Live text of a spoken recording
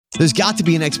There's got to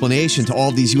be an explanation to all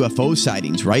of these UFO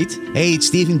sightings, right? Hey, it's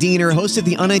Stephen Diener, host of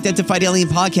the Unidentified Alien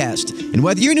Podcast. And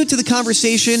whether you're new to the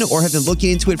conversation or have been looking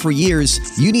into it for years,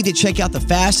 you need to check out the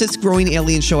fastest growing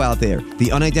alien show out there,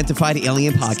 the Unidentified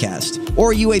Alien Podcast,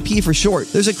 or UAP for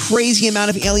short. There's a crazy amount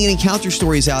of alien encounter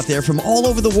stories out there from all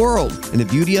over the world. And the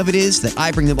beauty of it is that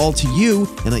I bring them all to you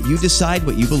and let you decide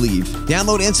what you believe.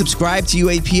 Download and subscribe to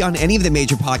UAP on any of the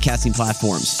major podcasting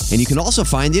platforms. And you can also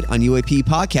find it on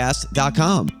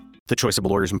UAPpodcast.com. The choice of a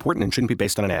lawyer is important and shouldn't be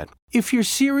based on an ad. If you're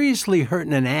seriously hurt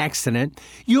in an accident,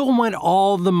 you'll want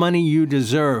all the money you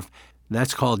deserve.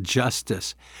 That's called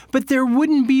justice. But there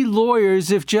wouldn't be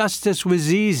lawyers if justice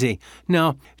was easy.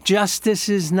 No, justice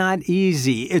is not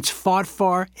easy. It's fought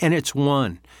for and it's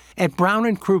won. At Brown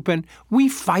 & Crouppen, we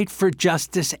fight for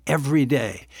justice every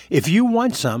day. If you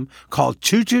want some, call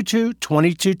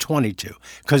 222-2222.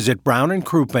 Because at Brown &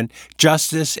 Crouppen,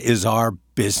 justice is our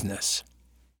business.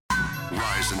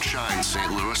 Rise and shine,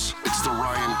 St. Louis. It's the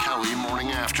Ryan Kelly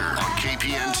Morning After on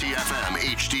KPNT-FM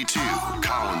HD2,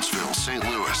 Collinsville, St.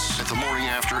 Louis. At the Morning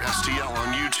After STL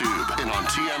on YouTube and on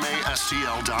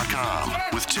TMASTL.com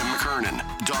with Tim McKernan,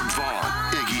 Doug Vaughn,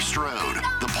 Iggy Strode,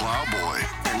 The Plowboy,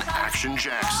 and Action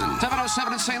Jackson.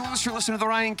 7:07 in St. Louis. You're listening to the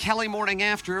Ryan Kelly Morning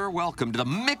After. Welcome to the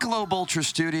Michelob Ultra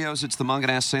Studios. It's the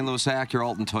Munganess St. Louis Acura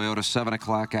Alton Toyota 7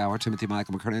 o'clock hour. Timothy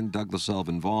Michael McKernan, Douglas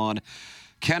Elvin Vaughn.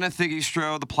 Kenneth Iggy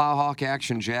Strode, the Plowhawk,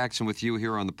 Action Jackson with you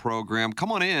here on the program.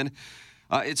 Come on in.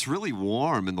 It's really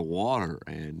warm in the water,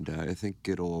 and I think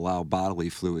it'll allow bodily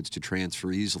fluids to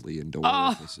transfer easily into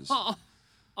orifices.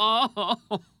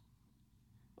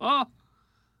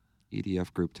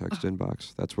 EDF group text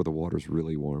inbox. That's where the water's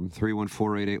really warm.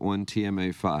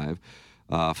 314-881-TMA5.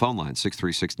 Phone line,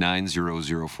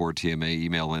 636-9004-TMA.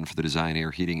 Email in for the Design Air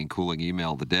Heating and Cooling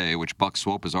email of the day, which Buck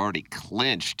Swope has already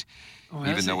clinched.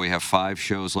 Even though we have 5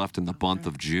 shows left in the month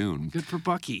of June. Good for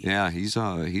Bucky. Yeah, he's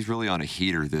really on a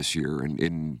heater this year.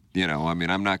 And you know, I mean,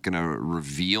 I'm not going to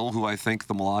reveal who I think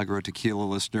the Milagro Tequila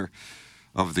listener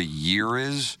of the year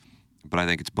is, but I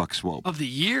think it's Buck Swope. Of the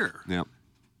year? Yep.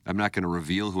 I'm not going to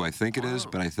reveal who I think it is,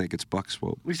 but I think it's Buck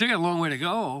Swope. We still got a long way to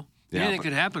go. Yeah, Anything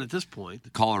could happen at this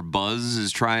point. Caller Buzz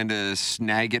is trying to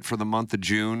snag it for the month of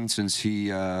June since we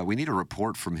need a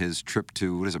report from his trip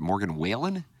to, what is it, Morgan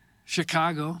Wallen?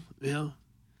 Chicago, yeah.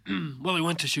 Well, he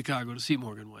went to Chicago to see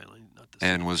Morgan Wallen.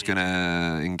 And was going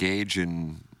to engage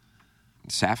in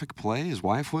sapphic play. His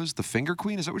wife was the Finger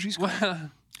Queen. Is that what she's called?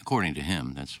 According to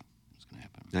him, that's what's going to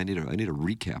happen. I need a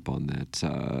recap on that.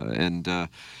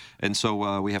 And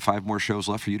so we have 5 more shows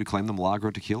left for you to claim the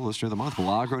Milagro Tequila Listener of the Month.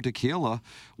 Milagro Tequila,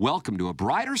 welcome to a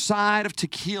brighter side of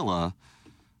tequila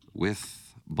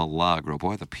with Milagro.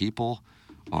 Boy, the people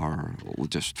are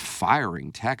just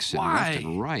firing texts left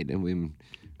and right. And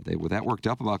were that worked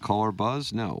up about caller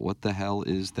Buzz? No. What the hell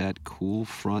is that cool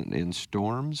front in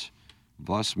storms?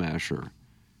 Bus smasher.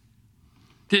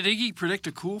 Did Iggy predict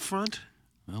a cool front?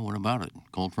 Well, what about it?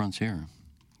 Cold front's here.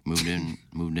 Moved in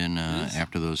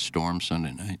after those storms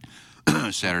Sunday night,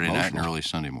 Saturday night, and early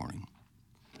Sunday morning.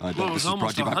 This is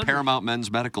brought to you by Paramount Men's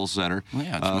Medical Center. Well,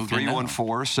 yeah,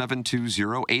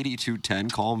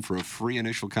 314-720-8210. Call them for a free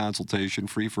initial consultation,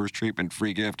 free first treatment,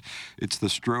 free gift. It's the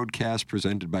Strodecast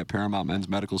presented by Paramount Men's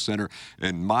Medical Center.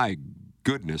 And my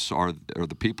goodness, are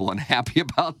the people unhappy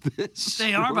about this?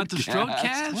 They are about the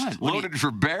Strodecast? What? Loaded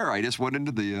for bear. I just went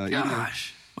into the...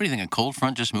 Gosh. What do you think? A cold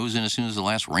front just moves in as soon as the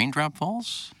last raindrop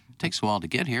falls? It takes a while to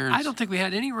get here. I don't think we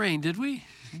had any rain, did we?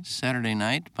 Saturday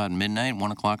night, about midnight,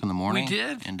 1 o'clock in the morning. We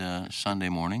did? And Sunday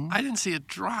morning. I didn't see a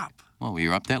drop. Well, were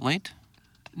you up that late?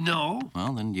 No.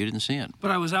 Well, then you didn't see it.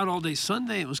 But I was out all day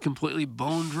Sunday. It was completely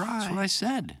bone dry. That's what I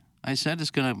said. I said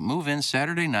it's going to move in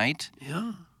Saturday night.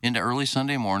 Yeah. Into early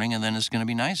Sunday morning, and then it's going to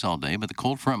be nice all day. But the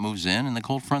cold front moves in, and the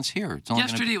cold front's here. It's only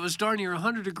Yesterday it was darn near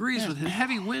 100 degrees with a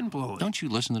heavy wind blowing. Don't you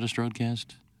listen to the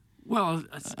Strodecast? Well,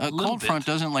 a cold front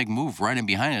doesn't move right in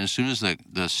behind it. As soon as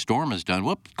the storm is done,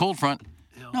 whoop, cold front.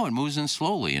 Yeah. No, it moves in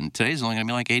slowly, and today's only going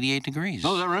to be like 88 degrees.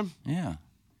 Oh, is that right? Yeah,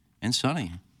 and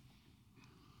sunny.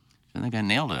 I think I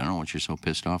nailed it. I don't know what you're so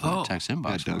pissed off with the text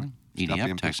inbox. Yeah, Doug.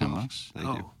 EDF text inbox.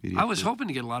 Thank you. EDF I was hoping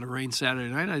to get a lot of rain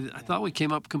Saturday night. I thought we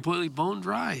came up completely bone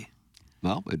dry.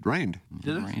 Well, it rained.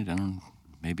 Did it? Rained.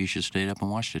 Maybe you should have stayed up and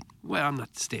watched it. Well, I'm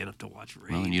not staying up to watch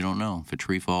rain. Well, and you don't know. If a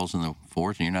tree falls in the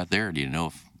forest and you're not there, do you know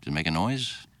if to make a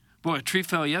noise? Boy, a tree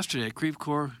fell yesterday at Creve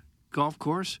Coeur Golf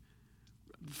Course.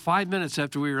 5 minutes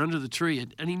after we were under the tree,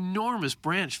 an enormous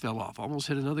branch fell off, almost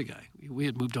hit another guy. We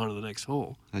had moved on to the next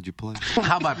hole. How'd you play?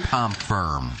 How about palm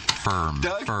fir?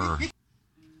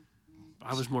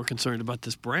 I was more concerned about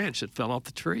this branch that fell off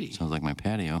the tree. Sounds like my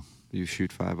patio. You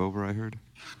shoot 5 over, I heard.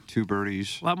 2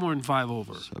 birdies, A lot more than 5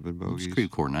 over. 7 bogeys. It's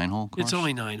Creve Coeur 9-hole course. It's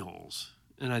only 9 holes,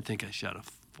 and I think I shot a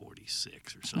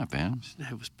 46 or something. Not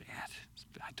bad. It was bad.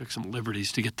 I took some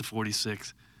liberties to get the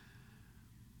 46.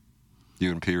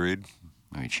 You and P. Reed?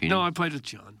 Are you cheating? No, I played with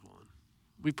John Vaughn.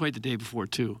 We played the day before,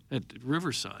 too, at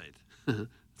Riverside. So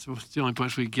it's the only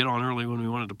place we could get on early when we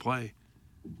wanted to play.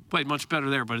 Played much better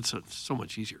there, but it's a so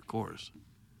much easier course.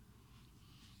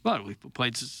 But we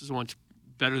played so much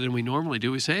better than we normally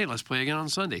do. We say, hey, let's play again on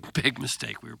Sunday. Big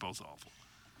mistake. We were both awful.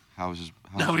 How's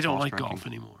Now we his don't ball like striking? golf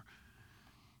anymore.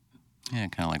 Yeah,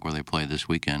 kind of like where they played this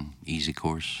weekend. Easy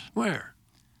course. Where?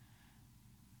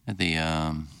 At the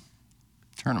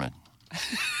tournament.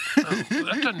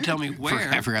 That doesn't tell me where.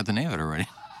 I forgot the name of it already.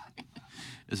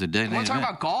 It's a day. Want to talk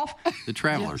about golf? The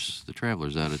Travelers. The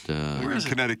Travelers out at We're in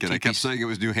Connecticut. I kept saying it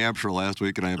was New Hampshire last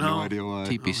week, and I have no idea why.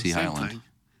 TPC same Highland. thing.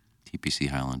 TPC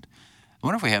Highland. I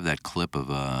wonder if we have that clip of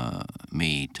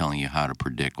me telling you how to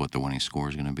predict what the winning score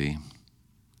is going to be.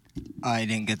 I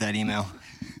didn't get that email.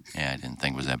 Yeah, I didn't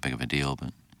think it was that big of a deal,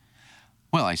 but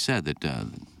well, I said that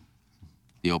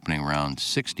the opening round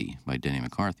 60 by Denny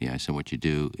McCarthy. I said what you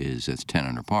do is it's 10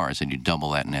 under par. I said you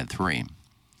double that and add 3.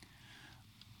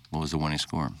 What was the winning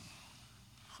score?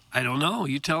 I don't know.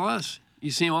 You tell us.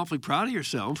 You seem awfully proud of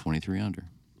yourself. 23 under.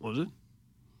 Was it?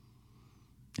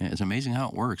 Yeah, it's amazing how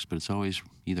it works, but it's always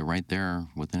either right there or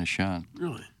within a shot.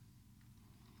 Really?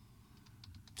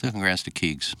 So congrats to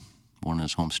Keegs, won in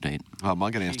his home state.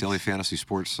 Munganast Daily Fantasy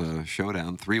Sports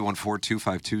Showdown.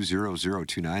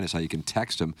 314-252-0029 is how you can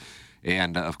text them.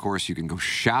 And, of course, you can go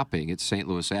shopping at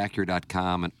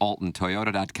stlouisacura.com and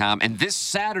altontoyota.com. And this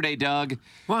Saturday, Doug,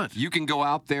 What? you can go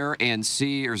out there and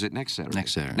see, or is it next Saturday?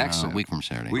 Next Saturday. Next A Saturday. week from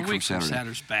Saturday. Week A week from from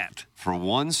Saturday. Saturday's bat. For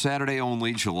one Saturday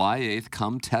only, July 8th,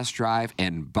 come test drive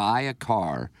and buy a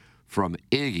car from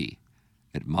Iggy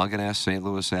at Munganast St.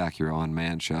 Louis Acura on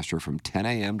Manchester from 10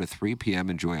 a.m. to 3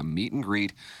 p.m. Enjoy a meet and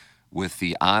greet with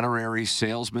the honorary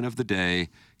salesman of the day,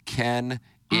 Ken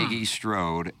Iggy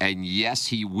Strode. And yes,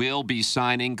 he will be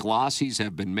signing. Glossies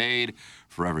have been made.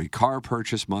 For every car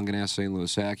purchase, Munganast St.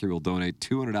 Louis Acura will donate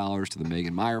 $200 to the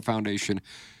Megan Meyer Foundation,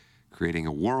 creating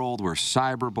a world where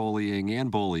cyberbullying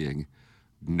and bullying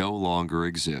no longer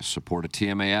exists. Support a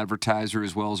TMA advertiser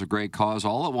as well as a great cause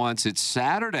all at once. It's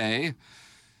Saturday,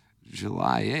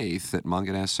 July 8th at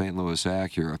Munganast St. Louis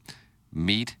Acura.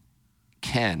 Meet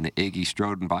Ken Iggy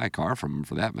Strode and buy a car from him,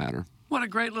 for that matter. What a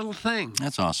great little thing.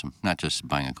 That's awesome. Not just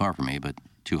buying a car for me, but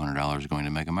 $200 going to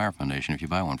Megan Meyer Foundation if you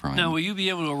buy one from me. Now, will you be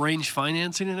able to arrange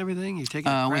financing and everything? You take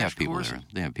a We crash have people course? there.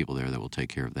 They have people there that will take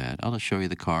care of that. I'll just show you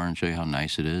the car and show you how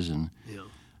nice it is, and Yeah.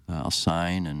 I'll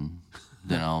sign, and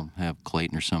then I'll have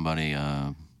Clayton or somebody,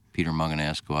 Peter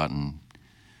Munganast, go out and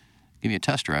give you a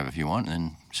test drive if you want, and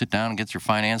then sit down and get your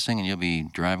financing, and you'll be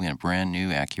driving a brand new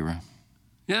Acura.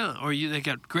 Yeah, or they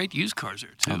got great used cars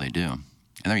there, too. Oh, they do.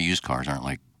 And their used cars aren't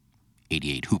like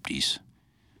 88 hoopties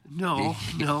No.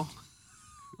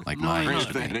 like No, mine they're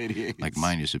used to not. be. Like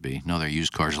mine used to be. No, their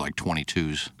used cars are like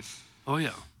 22s. Oh,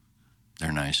 yeah.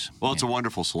 They're nice. Well, it's a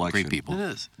wonderful selection. Great people. It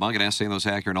is. Munganast St. Louis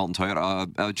Acura and Alton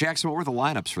Toyota. Jackson, what were the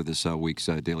lineups for this week's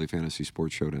Daily Fantasy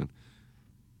Sports Showdown?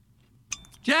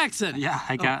 Jackson. Yeah,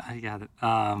 I got it.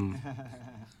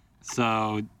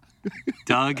 So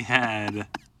Doug had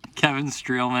Kevin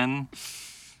Streelman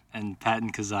and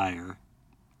Patton Kazire,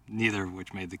 neither of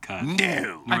which made the cut.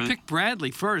 No. I picked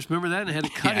Bradley first. Remember that? And I had to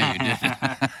cut Yeah, it. you did.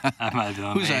 That might have been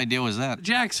on Whose me. idea was that?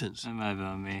 Jackson's. That might have been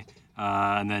on me.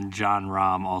 And then John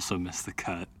Rahm also missed the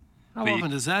cut. How But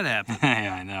often does that happen?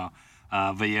 Yeah, I know.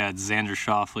 But yeah, it's Xander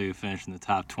Schauffele who finished in the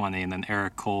top 20, and then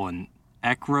Eric Cole and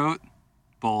Eckroat,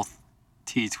 both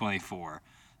T24.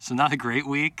 So not a great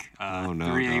week. Oh, no,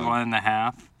 381 and a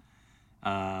half.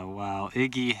 While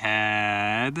Iggy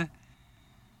had...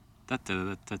 Oh,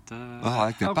 I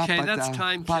like that. Okay, that's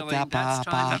time killing. That's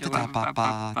time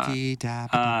killing.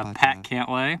 Pat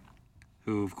Cantlay,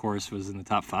 who of course was in the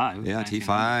top 5. Yeah,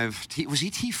 T5. Was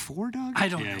he T4, Doug? I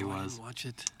don't Yeah, know. he I was. didn't watch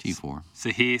it. T4.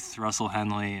 Sahith, Russell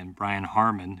Henley, and Brian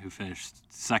Harmon, who finished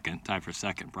second, tied for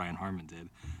second. Brian Harmon did.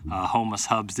 Homeless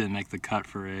Hubs didn't make the cut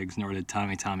for Iggs, nor did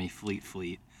Tommy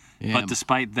Fleet. Yeah, But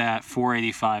despite that,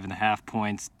 485 and a half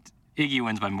points. Iggy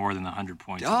wins by more than 100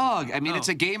 points. Doug, I mean, Oh. it's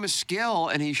a game of skill,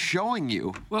 and he's showing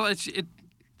you. Well,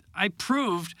 I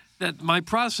proved that my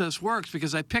process works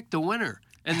because I picked the winner,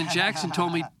 and then Jackson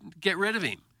told me get rid of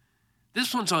him.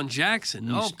 This one's on Jackson.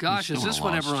 He's- Oh gosh, he's is still this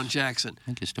one lost. ever on Jackson? I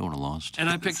think you still would have lost. And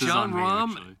I picked This is John on me, Rahm,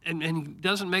 actually. and he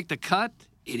doesn't make the cut.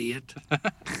 Idiot. Look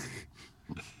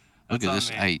at on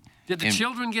this. me. Did the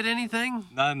children get anything?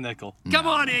 Not a nickel. Come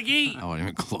on, Iggy. I wasn't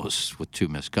even close with 2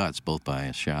 missed cuts, both by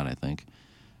a shot, I think.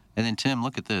 And then Tim,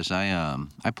 look at this. I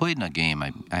played in a game.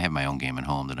 I have my own game at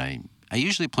home that I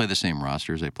usually play the same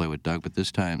roster as I play with Doug, but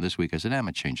this week I said I'm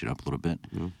gonna change it up a little bit.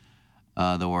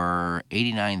 There were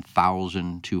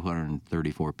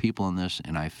 89,234 people in this,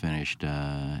 and I finished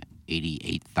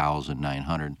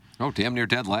 88,900. Oh, damn near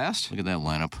dead last. Look at that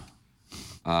lineup.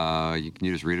 Can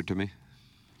you just read it to me?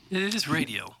 It is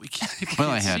radio. We can't. Well,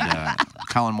 I had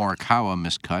Colin Morikawa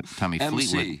miscut, Tommy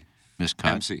Fleetwood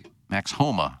miscut, MC. Max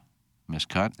Homa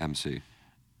miscut, MC.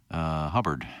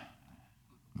 Hubbard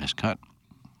miscut,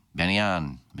 Benny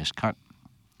On miscut.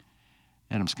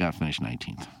 Adam Scott finished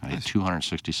 19th. I had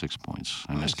 266 points.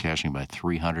 I missed cashing by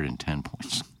 310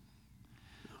 points.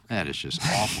 That is just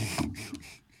awful.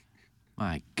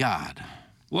 My God.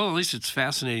 Well, at least it's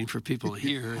fascinating for people to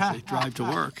hear as they drive to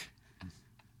work.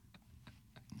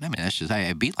 I mean, that's just,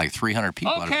 I beat like 300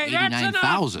 people out of Okay, that's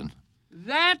 89,000.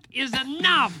 That is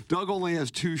enough. Doug only has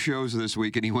 2 shows this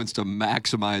week, and he wants to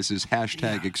maximize his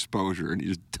hashtag exposure, and he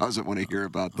just doesn't want to hear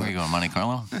about that. Where are you going, Monte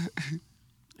Carlo?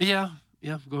 Yeah,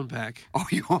 going back. Oh,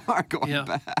 you are going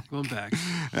back? Going back.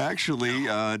 Actually,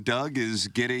 Doug is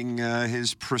getting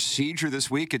his procedure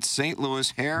this week at St. Louis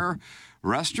Hair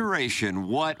Restoration.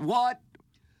 What?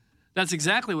 That's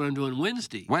exactly what I'm doing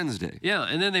Wednesday. Yeah,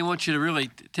 and then they want you to really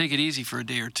take it easy for a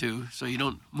day or two so you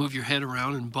don't move your head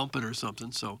around and bump it or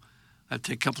something. So I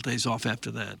take a couple days off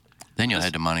after that. Then you'll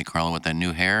head to Monte Carlo with that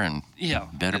new hair and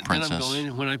better princess. Then I'm going,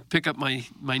 and when I pick up my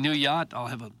new yacht, I'll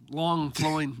have a long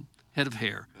flowing head of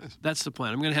hair. That's the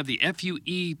plan. I'm going to have the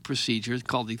FUE procedure. It's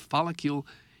called the follicle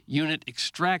unit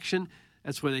extraction.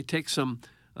 That's where they take some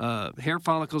hair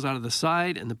follicles out of the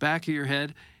side and the back of your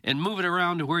head and move it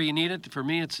around to where you need it. For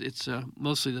me, it's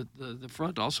mostly the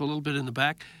front, also a little bit in the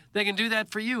back. They can do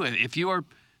that for you. If you are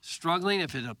struggling,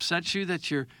 if it upsets you that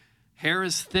your hair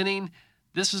is thinning,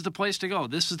 this is the place to go.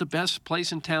 This is the best place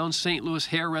in town, St. Louis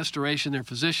Hair Restoration. Their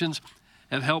physicians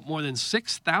have helped more than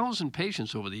 6,000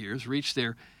 patients over the years reach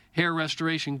their hair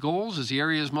restoration goals. As the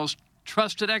area's most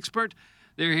trusted expert,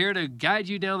 they're here to guide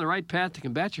you down the right path to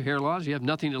combat your hair loss. You have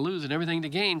nothing to lose and everything to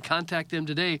gain. Contact them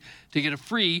today to get a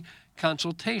free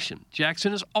consultation.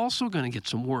 Jackson is also going to get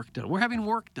some work done. We're having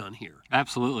work done here.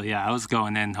 Absolutely, yeah. I was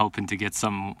going in hoping to get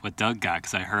some what Doug got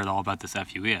because I heard all about this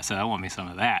FUE. I said, I want me some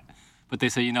of that. But they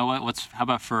say, you know what, how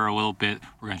about for a little bit,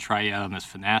 we're going to try you out on this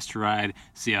finasteride,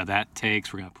 see how that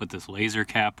takes. We're going to put this laser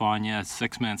cap on you. It's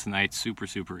 6 minutes a night, super,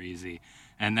 super easy.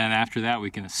 And then after that, we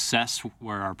can assess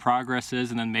where our progress is,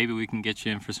 and then maybe we can get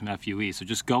you in for some FUE. So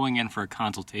just going in for a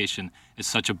consultation is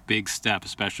such a big step,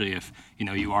 especially if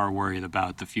you are worried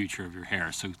about the future of your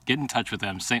hair. So get in touch with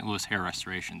them,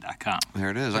 stlouishairrestoration.com. There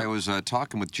it is. I was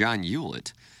talking with John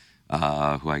Hewlett,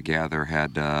 who I gather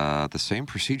had the same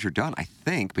procedure done, I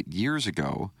think, but years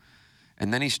ago.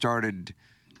 And then he started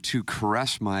to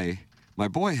caress my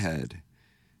boy head.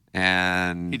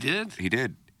 And he did? He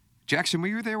did. Jackson, were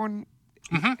you there when...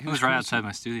 Mm-hmm. It was right outside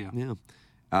my studio. Yeah.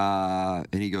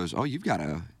 And he goes, "Oh, you got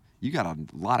a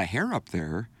lot of hair up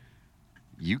there.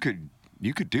 You could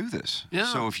do this. Yeah.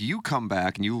 So if you come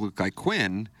back and you look like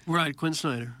Quinn, right, Quinn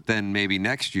Snyder, then maybe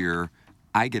next year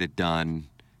I get it done."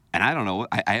 And I don't know.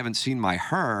 I haven't seen my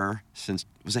hair since,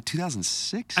 was that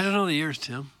 2006? I don't know the years,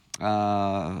 Tim.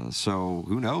 So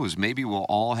who knows? Maybe we'll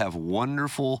all have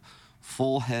wonderful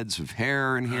full heads of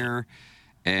hair in here.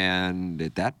 And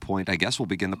at that point, I guess we'll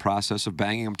begin the process of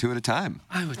banging them 2 at a time.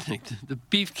 I would think the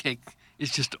beefcake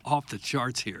is just off the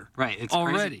charts here. Right. It's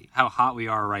already crazy how hot we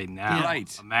are right now. Yeah.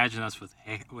 Right. Imagine us with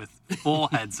full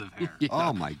heads of hair. Yeah.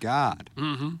 Oh, my God.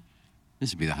 Mm-hmm.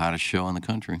 This would be the hottest show in the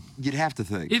country. You'd have to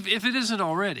think. If it isn't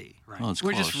already. Right. Well, it's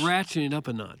We're close. just ratcheting it up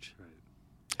a notch. Right.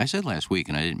 I said last week,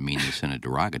 and I didn't mean this in a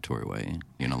derogatory way,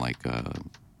 like go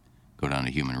down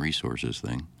to human resources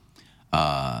thing.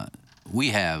 We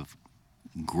have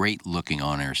great-looking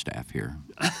on-air staff here.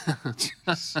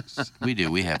 We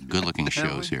do. We have good-looking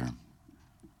shows here.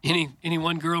 Any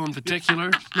one girl in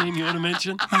particular name you want to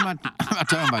mention? I'm not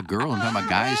talking about girls. I'm talking about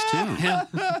guys, too. Yeah.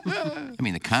 I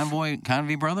mean, the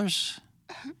Convy brothers,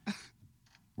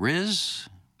 Riz,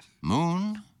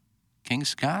 Moon, King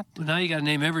Scott. Well, now you got to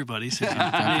name everybody. So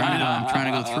I'm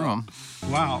trying to go through them.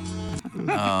 Wow.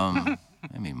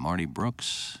 I mean, Marty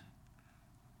Brooks,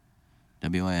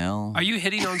 WIL. Are you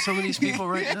hitting on some of these people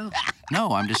right now?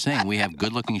 No, I'm just saying we have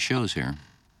good-looking shows here.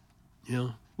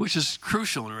 Yeah, which is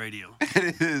crucial in radio.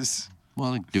 It is.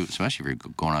 Well, especially if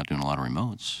you're going out doing a lot of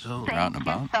remotes. Oh. You're out and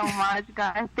about. Thank you so much,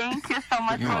 guys. Thank you so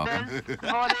much You're for welcome. this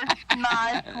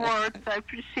nice words. I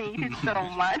appreciate it so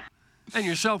much. And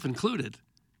yourself included.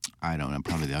 I don't. I'm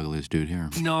probably the ugliest dude here.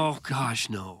 No, gosh,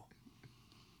 no.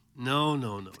 No.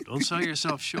 Don't sell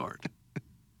yourself short.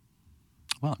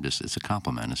 Well, it's a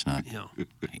compliment. It's not Yeah.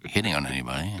 hitting on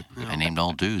anybody. I named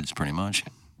all dudes, pretty much.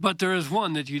 But there is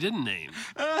one that you didn't name.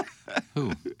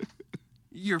 Who?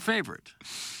 Your favorite.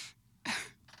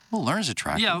 Well, Learn's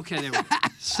attractive. Yeah, okay, there we go.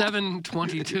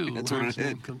 722. That's what Learn's it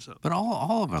name is. comes up. But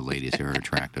all of our ladies here are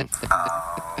attractive.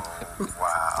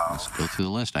 Wow. Let's go through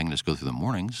the list. I can just go through the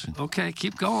mornings. Okay,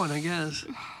 keep going, I guess.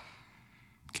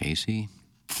 Casey.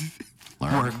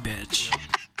 Learn. Work, bitch.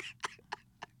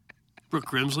 Brooke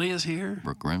Grimsley is here.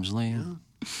 Brooke Grimsley.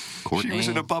 She Courtney. was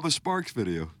in a Bubba Sparks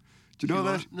video. Did you know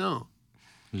that? No.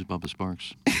 Who's Bubba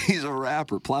Sparks? He's a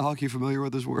rapper. Plowhawk, you familiar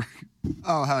with his work?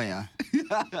 Oh, hell yeah.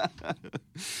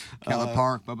 Keller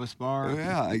Park, Bubba Sparks.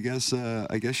 Yeah, I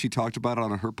guess she talked about it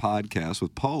on her podcast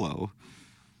with Polo,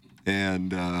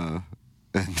 and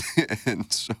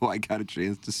so I got a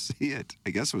chance to see it. I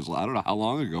guess it was, I don't know how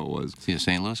long ago it was. Is he a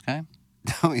St. Louis guy?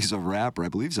 No, he's a rapper. I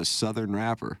believe he's a Southern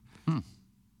rapper.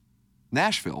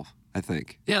 Nashville, I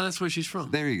think. Yeah, that's where she's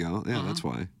from. There you go. Yeah, that's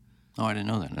why. Oh, I didn't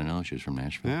know that. I know she was from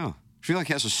Nashville. Yeah. She like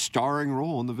has a starring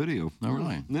role in the video. Oh,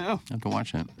 really? Yeah. I have to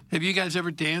watch that. Have you guys ever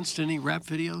danced any rap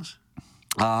videos?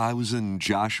 I was in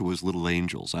Joshua's Little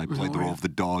Angels. I played the role of the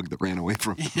dog that ran away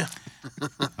from him.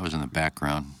 I was in the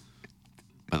background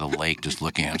by the lake just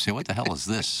looking at him, saying, what the hell is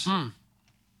this?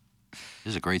 This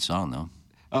is a great song, though.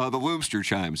 The Loomster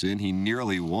chimes in. He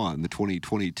nearly won the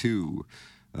 2022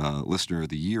 Listener of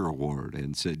the Year award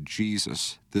and said,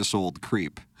 Jesus, this old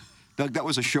creep. Doug, that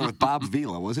was a show with Bob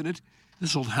Vila, wasn't it?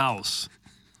 This old house.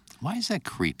 Why is that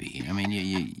creepy? I mean,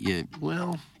 you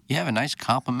have a nice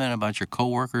compliment about your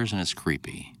coworkers, and it's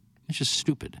creepy. It's just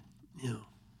stupid. Yeah.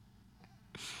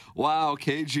 Wow,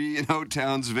 KG in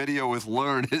O-Town's video with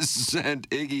Learn has sent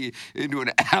Iggy into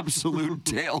an absolute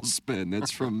tailspin.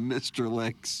 That's from Mr.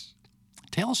 Licks.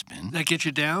 Tailspin? That get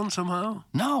you down somehow?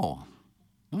 No.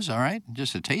 It was all right.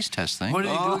 Just a taste test thing. What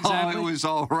did he do exactly? It was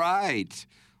all right.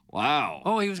 Wow.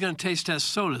 Oh, he was going to taste test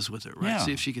sodas with her, right? Yeah.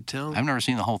 See if she could tell. I've never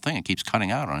seen the whole thing. It keeps cutting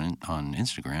out on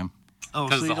Instagram. Oh,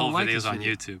 Because so the you don't whole like video's this on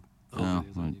video. YouTube. No,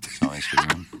 it's on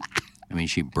Instagram. I mean,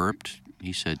 she burped.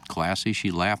 He said classy.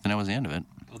 She laughed, and that was the end of it.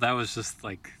 Well, that was just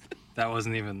like, that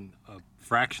wasn't even a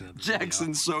fraction of the video.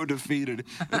 Jackson's so defeated,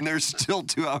 and there's still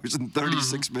 2 hours and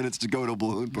 36 minutes to go to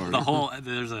Balloon Party.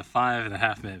 There's a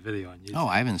 5.5 minute video on YouTube. Oh,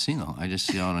 I haven't seen it. I just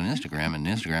see it on Instagram, and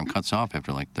Instagram cuts off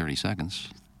after like 30 seconds.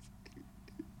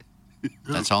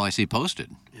 That's all I see posted.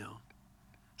 Yeah.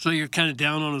 So you're kind of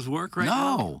down on his work right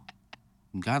now? No.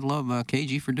 God love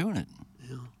KG for doing it.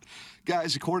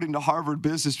 Guys, according to Harvard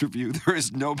Business Review, there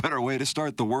is no better way to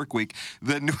start the work week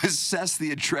than to assess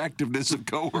the attractiveness of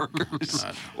coworkers.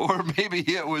 Or maybe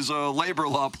it was a labor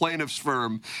law plaintiff's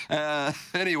firm.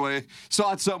 Anyway,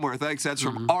 saw it somewhere. Thanks. That's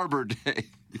from Arbor Day.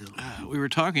 We were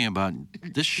talking about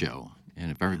this show, and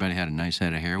if everybody had a nice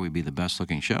head of hair, we'd be the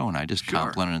best-looking show, and I just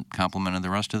complimented the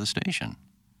rest of the station.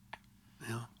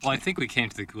 Yeah. Well, I think we came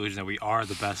to the conclusion that we are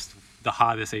the best, the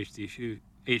hottest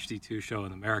HD2 show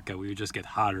in America. We would just get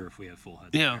hotter if we had full heads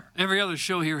of Yeah. hair. Every other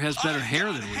show here has better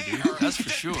hair than we do. That's for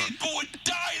sure. People would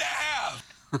die to have.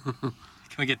 Can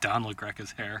we get Don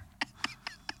LaGreca's hair?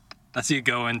 That's how you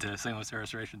go into St. Louis Hair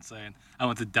Restoration saying, I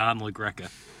went to Don LaGreca.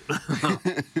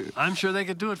 I'm sure they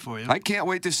could do it for you. I can't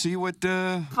wait to see what's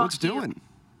doing.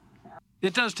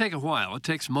 It does take a while. It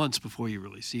takes months before you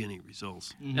really see any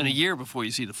results, and a year before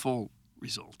you see the full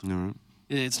result. All right.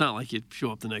 It's not like you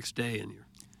show up the next day and you're.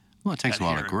 Well, it takes a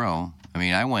while to grow. I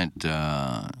mean, I went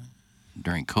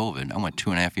during COVID. I went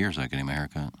 2.5 years without getting my hair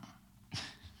cut.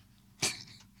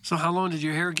 So how long did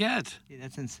your hair get? Dude,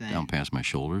 that's insane. Down past my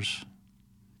shoulders.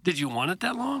 Did you want it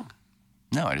that long?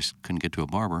 No, I just couldn't get to a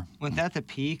barber. Was that the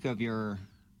peak of your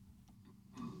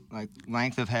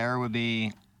length of hair would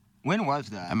be? When was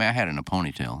that? I mean, I had it in a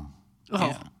ponytail. Oh.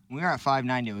 Yeah. When we were at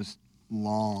 590, it was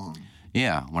long.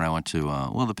 Yeah, when I went to,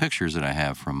 the pictures that I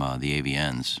have from the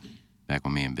AVNs, back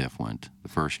when me and Biff went the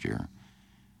first year,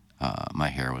 my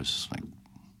hair was like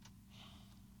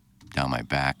down my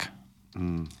back.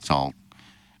 It's all,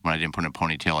 when I didn't put in a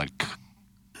ponytail, I'd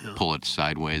pull it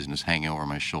sideways and just hanging over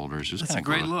my shoulders. It was That's a kinda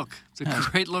great gross. look. It's a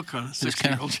great look on a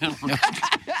 60-year-old gentleman.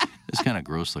 It's kind of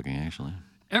gross looking, actually.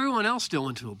 Everyone else still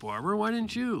went to a barber. Why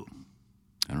didn't you?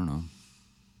 I don't know.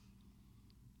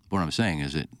 What I'm saying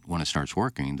is that when it starts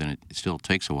working, then it still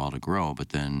takes a while to grow, but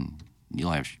then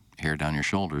you'll have hair down your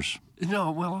shoulders. No,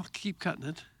 well, I'll keep cutting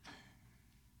it.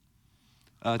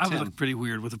 I would Tim, look pretty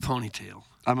weird with a ponytail.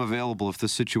 I'm available if the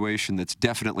situation that's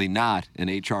definitely not an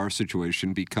HR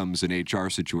situation becomes an HR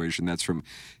situation. That's from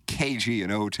KG in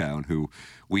O-Town, who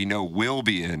we know will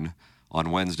be in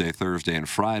on Wednesday, Thursday, and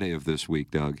Friday of this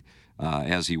week, Doug,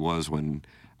 as he was when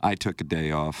I took a day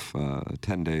off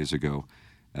 10 days ago.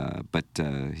 But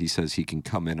he says he can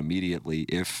come in immediately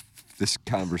if this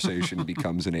conversation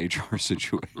becomes an HR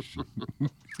situation.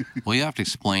 Well, you have to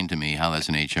explain to me how that's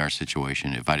an HR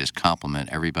situation if I just compliment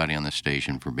everybody on the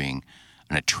station for being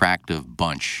an attractive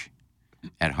bunch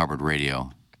at Hubbard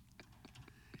Radio.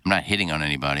 I'm not hitting on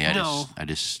anybody. I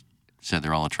just said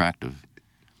they're all attractive.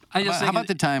 How about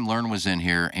the time Learn was in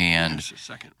here and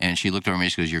she looked over me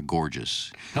and she goes, "You're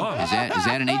gorgeous." Hello. Is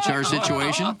that an HR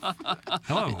situation?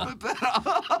 Hello.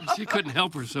 She couldn't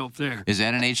help herself there. Is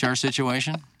that an HR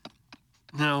situation?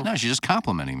 No. No, she's just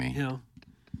complimenting me. You know.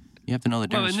 You have to know the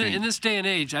difference. Well, in this day and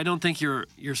age, I don't think you're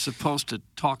supposed to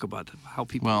talk about how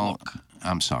people look.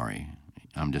 I'm sorry.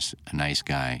 I'm just a nice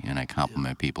guy, and I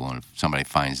compliment people. And if somebody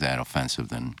finds that offensive,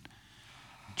 then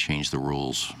change the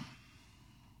rules.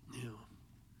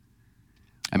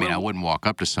 I mean, I wouldn't walk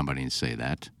up to somebody and say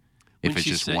that if it's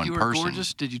just one person. When she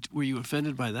said you were gorgeous, were you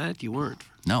offended by that? You weren't.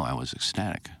 No, I was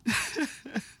ecstatic.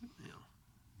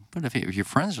 But if you're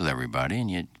friends with everybody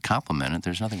and you compliment it,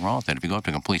 there's nothing wrong with that. If you go up to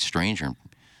a complete stranger and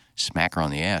smack her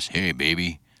on the ass, "Hey,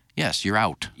 baby," yes, you're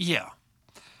out. Yeah.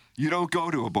 You don't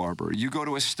go to a barber. You go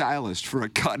to a stylist for a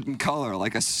cut and color,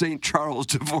 like a St. Charles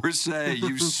divorcee,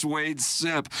 you suede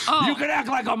simp. Oh. You can act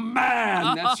like a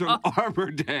man. That's from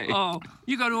Arbor Day. Oh,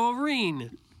 you go to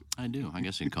Oreen. I do. I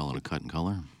guess you'd call it a cut and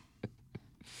color.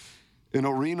 And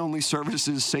Oreen only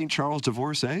services St. Charles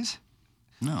divorcees?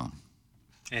 No.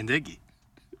 And Iggy.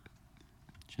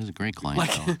 She has a great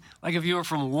clientele. Like if you were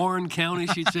from Warren County,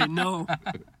 she'd say, "No,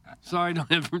 sorry, don't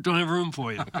have room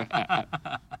for you."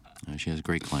 She has a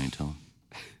great clientele.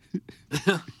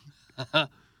 Been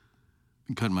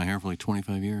cutting my hair for like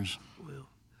 25 years.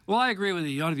 Well, I agree with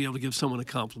you. You ought to be able to give someone a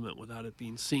compliment without it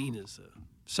being seen as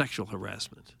sexual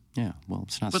harassment. Yeah, well,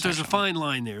 it's not But there's a fine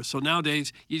line there. So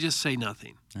nowadays, you just say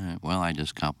nothing. All right, well, I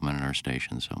just complimented our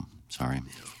station, so sorry.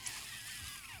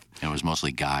 It was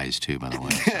mostly guys, too, by the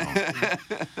way.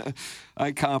 So.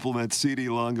 I compliment C.D.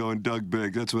 Longo and Doug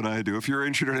Biggs. That's what I do. If you're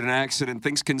injured in an accident,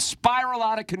 things can spiral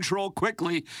out of control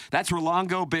quickly. That's where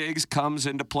Longo Biggs comes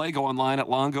into play. Go online at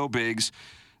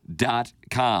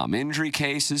longobiggs.com. Injury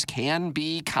cases can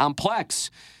be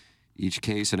complex. Each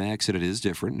case and accident is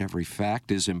different, and every fact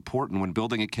is important. When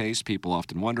building a case, people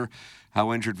often wonder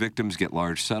how injured victims get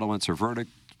large settlements or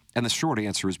verdicts. And the short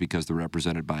answer is because they're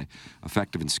represented by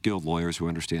effective and skilled lawyers who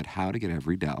understand how to get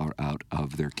every dollar out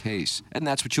of their case. And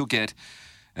that's what you'll get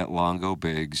at Longo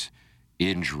Biggs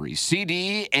Injury.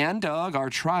 CD and Doug are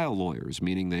trial lawyers,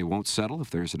 meaning they won't settle if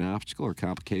there's an obstacle or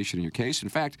complication in your case. In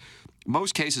fact,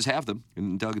 most cases have them,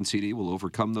 and Doug and CD will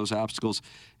overcome those obstacles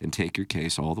and take your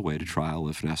case all the way to trial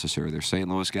if necessary. They're St.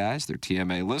 Louis guys. They're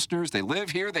TMA listeners. They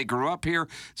live here. They grew up here.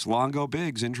 It's Longo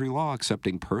Biggs Injury Law,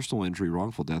 accepting personal injury,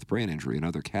 wrongful death, brain injury, and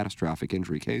other catastrophic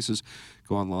injury cases.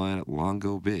 Go online at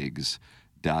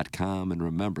longobiggs.com. And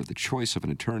remember, the choice of an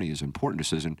attorney is an important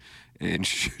decision and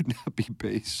should not be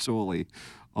based solely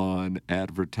on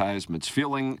advertisements.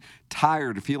 Feeling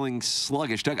tired, feeling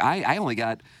sluggish. Doug, I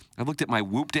looked at my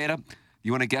Whoop data.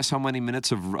 You want to guess how many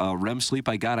minutes of REM sleep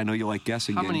I got? I know you like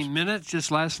guessing How games. many minutes just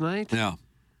last night? Yeah.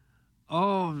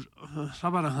 Oh, how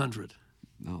about 100?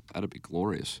 No, that'd be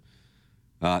glorious.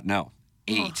 No,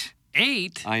 8.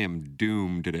 8? I am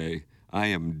doomed today. I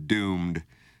am doomed.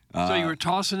 So you were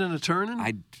tossing and a turning?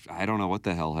 I don't know what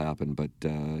the hell happened, but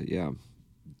yeah.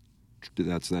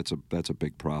 That's a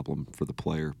big problem for the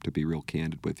player, to be real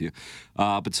candid with you.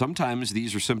 But sometimes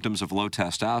these are symptoms of low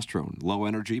testosterone, low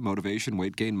energy, motivation,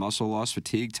 weight gain, muscle loss,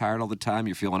 fatigue, tired all the time.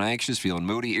 You're feeling anxious, feeling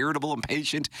moody, irritable,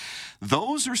 impatient.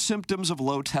 Those are symptoms of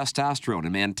low testosterone.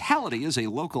 And Mentality is a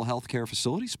local healthcare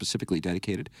facility specifically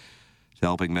dedicated to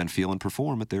helping men feel and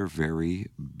perform at their very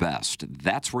best.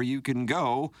 That's where you can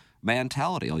go.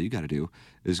 Mentality. All you got to do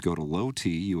is go to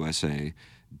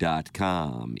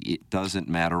lowtusa.com. It doesn't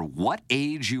matter what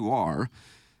age you are.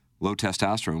 Low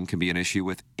testosterone can be an issue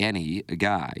with any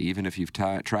guy. Even if you've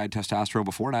tried testosterone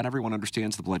before, not everyone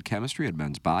understands the blood chemistry in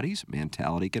men's bodies.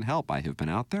 Mentality can help. I have been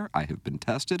out there. I have been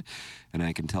tested. And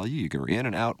I can tell you, you can in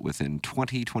and out within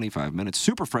 20, 25 minutes.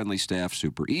 Super friendly staff,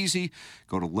 super easy.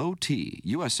 Go to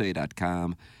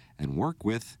lowtusa.com and work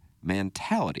with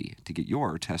Mentality to get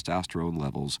your testosterone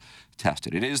levels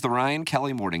tested. It is the Ryan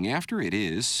Kelly Morning After. It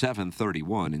is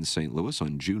 7:31 in St. Louis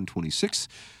on June 26,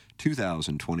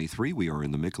 2023. We are in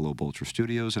the Michelob Ultra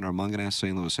Studios in our Munganess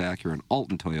St. Louis Acura and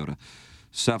Alton Toyota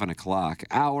 7 o'clock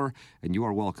hour. And you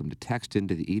are welcome to text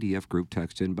into the EDF group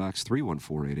text inbox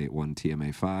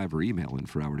 314-881-TMA5 or email in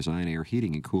for our Design Air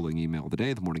Heating and Cooling email of the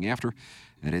day, the morning after,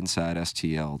 at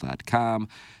InsideSTL.com.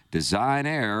 Design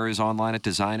Air is online at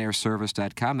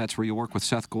DesignAirService.com. That's where you work with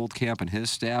Seth Goldcamp and his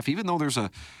staff. Even though there's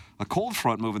a cold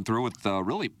front moving through with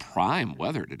really prime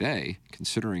weather today,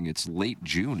 considering it's late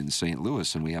June in St.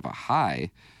 Louis, and we have a high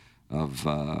of,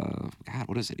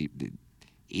 what is it,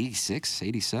 86,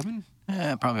 87?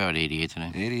 Probably about 88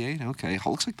 today. 88, okay.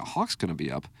 Looks like the Hawk's going to be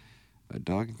up,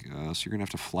 Doug, so you're going to have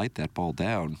to flight that ball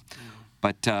down.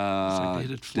 But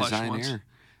Design Air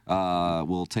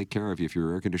will take care of you if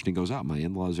your air conditioning goes out. My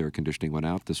in-laws' air conditioning went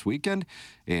out this weekend,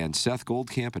 and Seth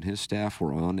Goldcamp and his staff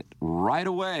were on it right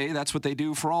away. That's what they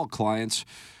do for all clients,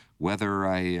 whether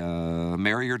I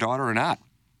marry your daughter or not.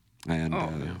 And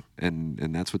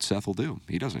and that's what Seth will do.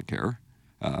 He doesn't care.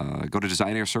 Go to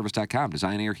DesignAirService.com.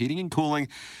 Design Air Heating and Cooling.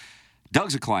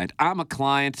 Doug's a client. I'm a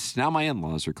client. Now my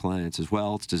in-laws are clients as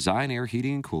well. It's Design Air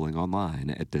Heating and Cooling online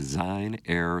at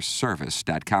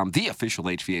DesignAirService.com, the official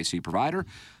HVAC provider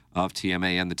of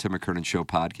TMA and the Tim McKernan Show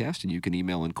podcast. And you can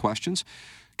email in questions,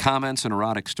 comments, and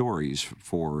erotic stories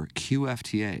for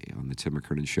QFTA on the Tim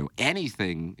McKernan Show.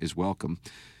 Anything is welcome.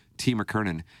 T.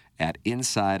 McKernan at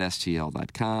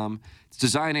InsideSTL.com. It's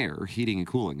Design Air Heating and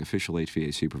Cooling, official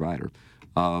HVAC provider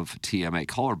of TMA.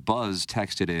 Caller Buzz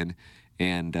texted in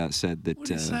and said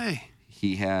that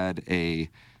he had a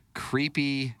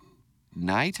creepy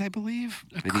night, I believe.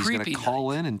 And he's going to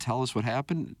call in and tell us what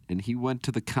happened. And he went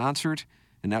to the concert,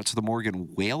 and that's the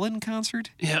Morgan Wallen concert?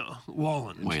 Yeah,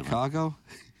 Wallen. In Chicago.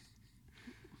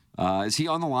 Is he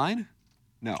on the line?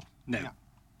 No.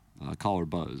 Caller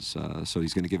Buzz. So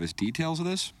he's going to give us details of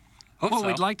this?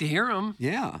 We'd like to hear him.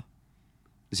 Yeah.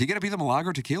 Is he going to be the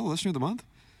Milagro Tequila Listener of the Month?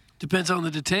 Depends on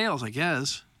the details, I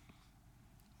guess.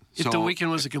 If the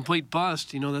weekend was a complete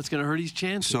bust, that's going to hurt his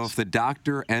chances. So if the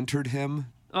doctor entered him,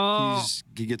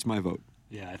 he gets my vote.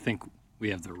 Yeah, I think we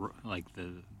have the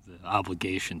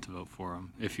obligation to vote for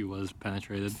him if he was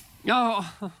penetrated.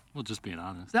 Oh, Well, just being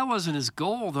honest. That wasn't his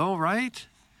goal, though, right?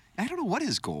 I don't know what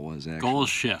his goal was, actually. Goals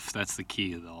shift. That's the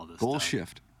key to all this Goals stuff.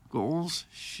 shift. Goals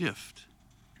shift.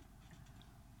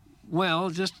 Well,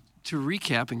 just to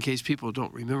recap, in case people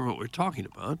don't remember what we're talking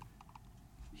about,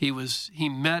 he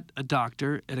met a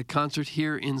doctor at a concert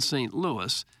here in St.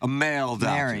 Louis. A male doctor.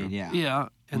 Married, yeah. Yeah.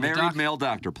 And Married male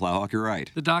doctor, Plowhawk, you're right.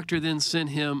 The doctor then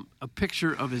sent him a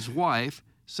picture of his wife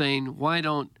saying, why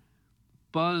don't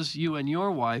Buzz, you and your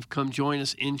wife, come join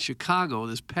us in Chicago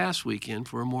this past weekend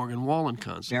for a Morgan Wallen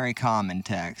concert. Very common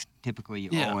text. Typically,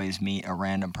 you always meet a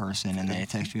random person and they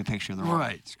text you a picture of the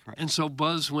Right. And so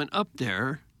Buzz went up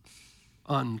there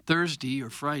on Thursday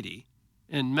or Friday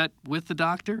and met with the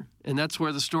doctor, and that's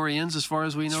where the story ends as far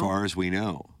as we know? As far as we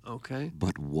know. Okay.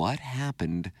 But what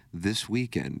happened this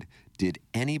weekend? Did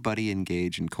anybody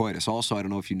engage in coitus? Also, I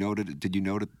don't know if you noted, did you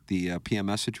note the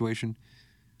PMS situation?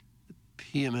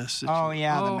 PMS situation. Oh,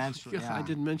 yeah, the menstrual. Yeah. I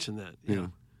didn't mention that. Yeah.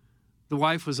 The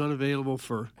wife was unavailable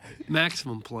for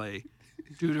maximum play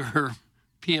due to her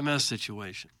PMS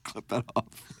situation. Clip that off.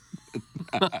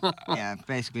 Yeah,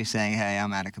 basically saying, hey,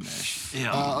 I'm out of commission.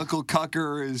 Yeah. Uncle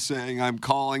Cucker is saying, I'm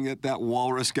calling it that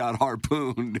walrus got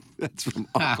harpooned. That's from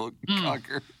Uncle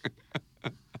Cucker.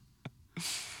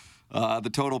 The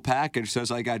total package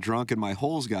says I got drunk and my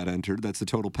holes got entered. That's the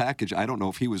total package. I don't know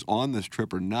if he was on this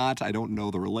trip or not. I don't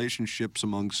know the relationships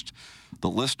amongst the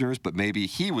listeners, but maybe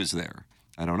he was there.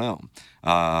 I don't know.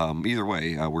 Either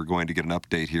way, we're going to get an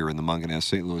update here in the Munganess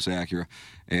St. Louis Acura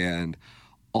and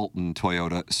Alton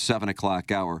Toyota, 7 o'clock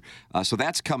hour. So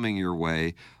that's coming your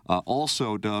way.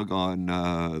 Also, Doug, on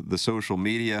the social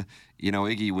media,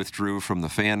 Iggy withdrew from the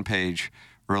fan page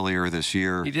earlier this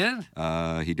year. He did?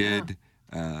 He did.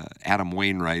 Yeah. Adam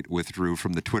Wainwright withdrew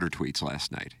from the Twitter tweets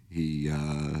last night. He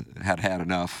had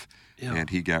enough, and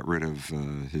he got rid of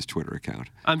his Twitter account.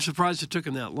 I'm surprised it took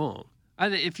him that long.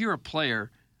 If you're a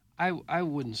player, I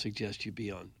wouldn't suggest you be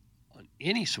on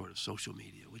any sort of social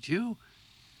media, would you?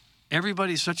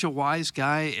 Everybody's such a wise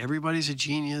guy. Everybody's a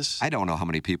genius. I don't know how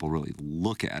many people really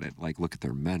look at it, look at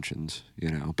their mentions,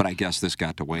 But I guess this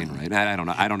got to Wainwright. I don't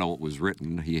know. I don't know what was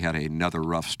written. He had another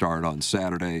rough start on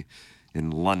Saturday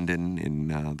in London in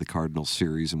the Cardinals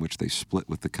series in which they split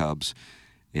with the Cubs.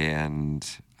 And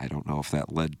I don't know if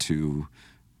that led to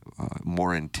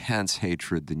more intense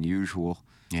hatred than usual.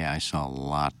 Yeah, I saw a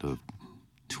lot of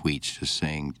tweets just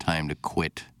saying, time to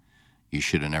quit. You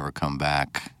should have never come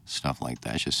back. Stuff like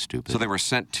that. It's just stupid. So they were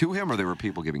sent to him, or there were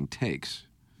people giving takes?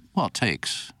 Well,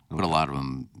 takes. Okay. But a lot of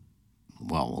them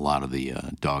well, a lot of the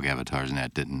dog avatars and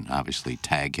that didn't obviously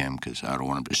tag him because I don't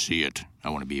want him to see it. I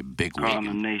want to be a big wig. Calling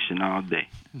the nation all day.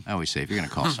 I always say, if you're going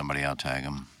to call somebody out, tag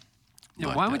them. Yeah,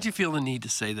 But, why would you feel the need to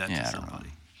say that to somebody?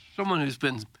 Someone who's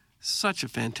been such a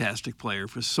fantastic player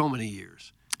for so many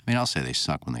years. I mean, I'll say they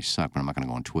suck when they suck, but I'm not going to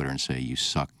go on Twitter and say, you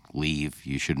suck, leave,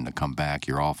 you shouldn't have come back,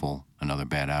 you're awful, another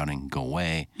bad outing, go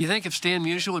away. You think if Stan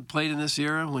Musial had played in this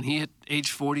era when he hit age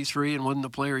 43 and wasn't the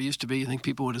player he used to be, you think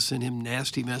people would have sent him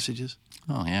nasty messages?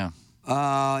 Oh, yeah.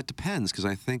 It depends, because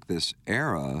I think this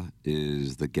era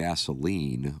is the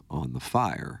gasoline on the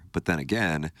fire. But then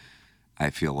again, I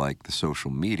feel like the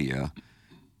social media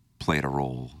played a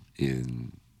role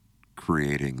in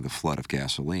creating the flood of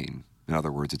gasoline. In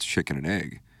other words, it's chicken and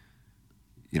egg.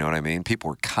 You know what I mean? People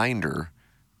were kinder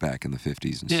back in the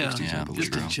 50s and 60s, I believe.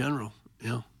 Just in general,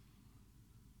 yeah.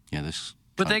 Yeah, this...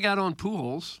 But they got on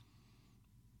Pujols,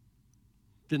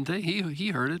 didn't they? He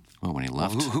heard it. Well, when he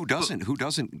left. Well, who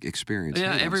doesn't experience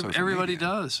Yeah, hate on social everybody media?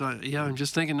 does. So, yeah, I'm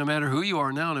just thinking no matter who you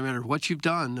are now, no matter what you've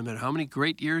done, no matter how many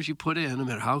great years you put in, no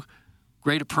matter how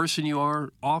great a person you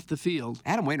are off the field.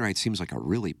 Adam Wainwright seems like a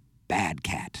really bad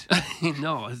cat.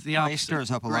 No, it's the opposite. He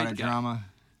stirs up a lot Great of guy. drama.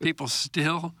 People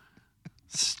still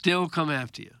come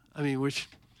after you. I mean, we've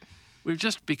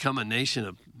just become a nation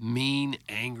of mean,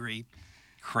 angry,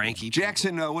 cranky people.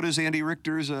 Jackson, what is Andy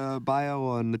Richter's bio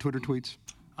on the Twitter tweets?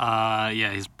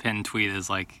 Yeah, his pinned tweet is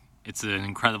like, it's an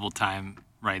incredible time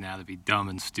right now to be dumb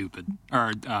and stupid,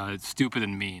 or stupid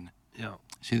and mean. Yeah.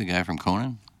 Is he the guy from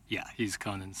Conan? Yeah, he's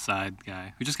Conan's side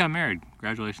guy who just got married.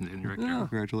 Congratulations, Andy Richter. Yeah.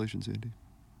 Congratulations, Andy.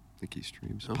 I think he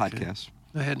streams Okay. podcasts.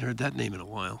 I hadn't heard that name in a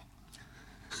while.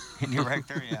 Andy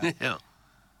Richter, yeah. Yeah.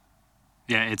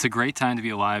 Yeah, it's a great time to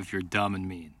be alive if you're dumb and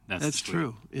mean. That's the tweet.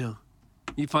 True. Yeah.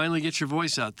 You finally get your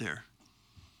voice out there.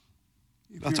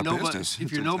 That's a business.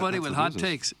 If you're It's a- nobody that's with a hot business.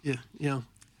 takes, yeah.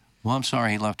 Well, I'm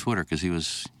sorry he left Twitter because he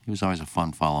was always a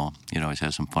fun follow. He'd always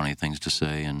have some funny things to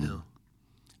say and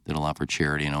did a lot for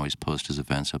charity and always post his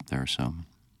events up there. So,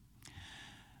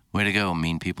 way to go,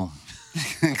 mean people.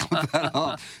 Clip that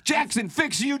off. Jackson,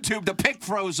 fix YouTube. The pic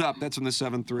froze up. That's from the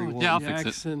 731. Yeah, I'll fix it.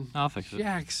 Jackson. I'll fix it.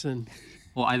 Jackson.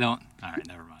 Well, I don't. All right,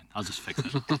 never mind. I'll just fix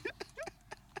it.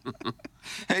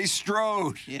 Hey,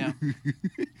 Strode. Yeah.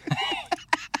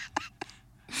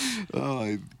 Oh,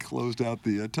 I closed out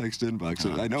the text inbox.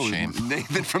 I know shame.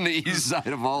 Nathan from the east side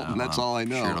of Alton. That's all I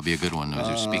know. Sure, it'll be a good one.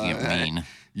 Speaking of mean.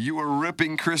 You were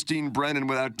ripping Christine Brennan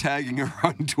without tagging her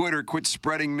on Twitter. Quit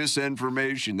spreading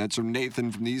misinformation. That's from Nathan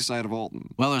from the east side of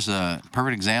Alton. Well, there's a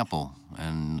perfect example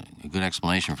and a good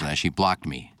explanation for that. She blocked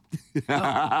me. So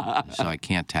I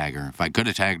can't tag her. If I could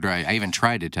have tagged her, I even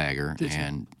tried to tag her,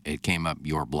 and it came up,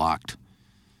 you're blocked.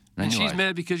 I And knew she's I-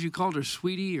 mad because you called her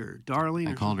sweetie or darling?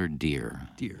 I or called her dear.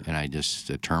 Dear. And I just,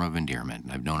 a term of endearment.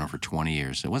 I've known her for 20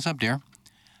 years. So, what's up, dear?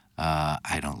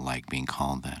 I don't like being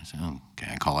called that. So,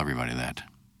 okay, I call everybody that.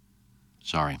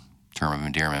 Sorry. Term of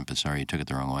endearment, but sorry you took it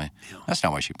the wrong way. That's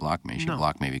not why she blocked me. She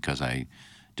blocked me because I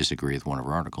disagree with one of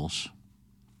her articles.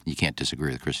 You can't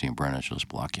disagree with Christine Brennan. She'll just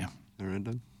block you.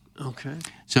 Okay.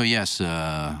 So, yes,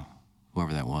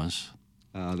 whoever that was.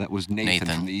 That was Nathan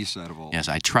from the east side of Alton. Yes,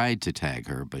 I tried to tag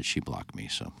her, but she blocked me,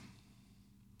 so.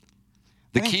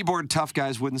 The keyboard tough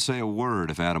guys wouldn't say a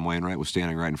word if Adam Wainwright was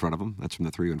standing right in front of them. That's from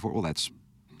the 3 and 4. Well, that's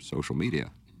social media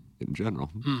in general.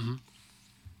 Mm-hmm.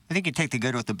 I think you take the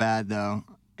good with the bad, though.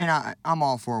 And I'm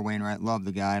all for Wainwright. Love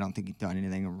the guy. I don't think he's done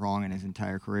anything wrong in his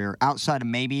entire career. Outside of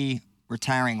maybe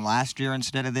retiring last year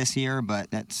instead of this year,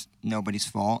 but that's nobody's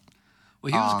fault.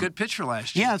 Well, he was a good pitcher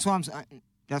last year. Yeah, that's what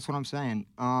I'm saying.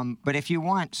 But if you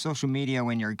want social media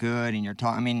when you're good and you're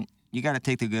talking, I mean, you got to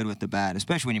take the good with the bad,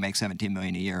 especially when you make $17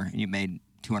 million a year and you made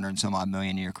 $200 and some odd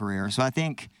million in your career. So I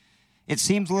think it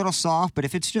seems a little soft, but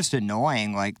if it's just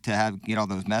annoying, like to get all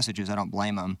those messages, I don't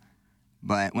blame him.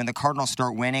 But when the Cardinals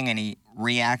start winning and he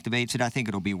reactivates it, I think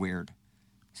it'll be weird.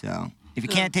 So if you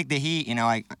can't take the heat,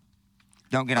 I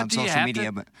don't get on social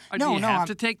media. But do you have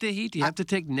to take the heat? Do you have to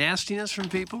take nastiness from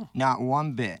people? Not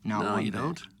one bit. Not No, one you bit.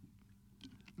 don't.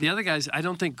 The other guys, I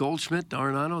don't think Goldschmidt,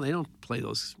 Arenado, they don't play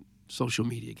those social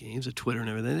media games, the Twitter and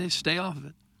everything. They stay off of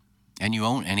it. And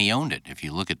he owned it. If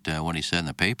you look at what he said in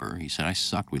the paper, he said, I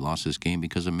sucked. We lost this game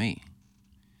because of me.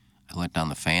 I let down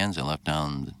the fans. I let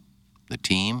down the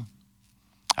team.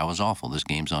 I was awful. This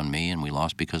game's on me, and we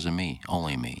lost because of me.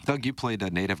 Only me. Doug, you played a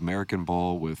Native American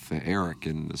ball with Eric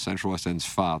and Central West End's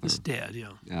father. His dad,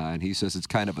 yeah. And he says it's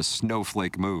kind of a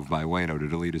snowflake move by Waino to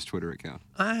delete his Twitter account.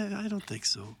 I don't think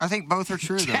so. I think both are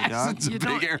true, though, Doug. Jackson's a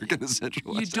big Eric in the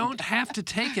Central You West don't have to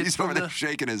take it He's over there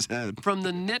shaking his head. from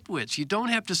the nitwits. You don't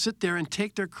have to sit there and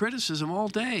take their criticism all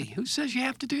day. Who says you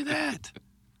have to do that?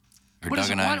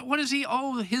 What does he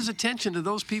owe his attention to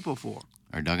those people for?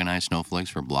 Are Doug and I snowflakes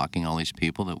for blocking all these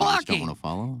people that we just don't want to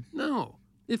follow? No.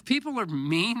 If people are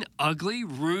mean, ugly,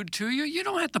 rude to you, you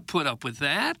don't have to put up with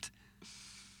that.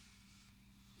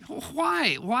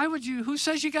 Why? Why would you? Who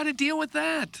says you got to deal with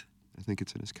that? I think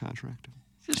it's in his contract.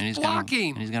 Just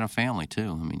blocking. And he's got a family,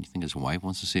 too. I mean, you think his wife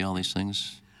wants to see all these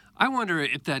things? I wonder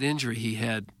if that injury he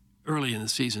had early in the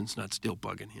season's not still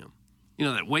bugging him. You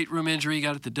know, that weight room injury he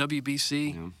got at the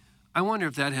WBC? Yeah. I wonder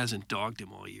if that hasn't dogged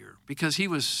him all year, because he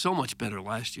was so much better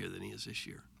last year than he is this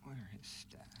year. What are his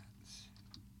stats?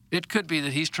 It could be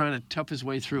that he's trying to tough his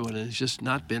way through it, and it's just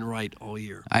not been right all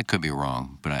year. I could be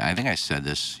wrong, but I think I said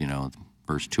this, the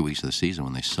first 2 weeks of the season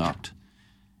when they sucked,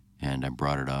 and I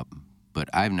brought it up. But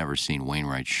I've never seen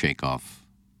Wainwright shake off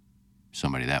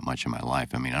somebody that much in my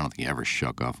life. I mean, I don't think he ever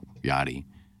shook off Yachty.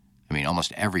 I mean,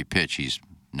 almost every pitch he's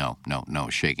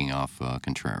shaking off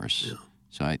Contreras. Yeah.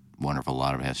 So I wonder if a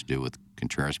lot of it has to do with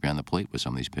Contreras behind the plate with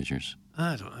some of these pitchers.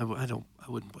 I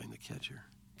wouldn't blame the catcher,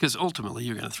 because ultimately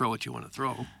you're going to throw what you want to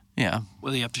throw. Yeah.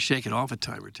 Whether you have to shake it off a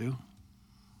time or two.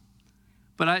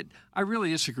 But I really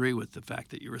disagree with the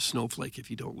fact that you're a snowflake if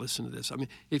you don't listen to this. I mean,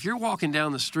 if you're walking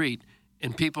down the street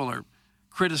and people are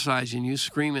criticizing you,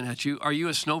 screaming at you, are you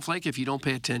a snowflake if you don't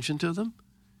pay attention to them?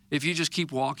 If you just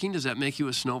keep walking, does that make you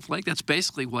a snowflake? That's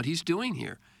basically what he's doing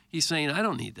here. He's saying, I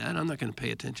don't need that. I'm not going to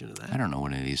pay attention to that. I don't know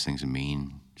what any of these things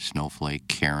mean. Snowflake,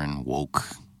 Karen, woke.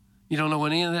 You don't know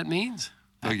what any of that means?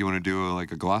 Oh, you want to do a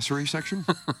glossary section?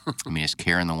 I mean, is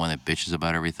Karen the one that bitches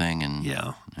about everything? And yeah.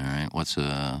 All right. What's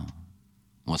a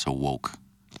woke?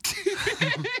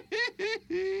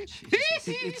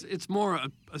 It's more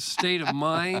a state of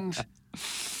mind.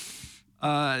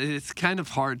 It's kind of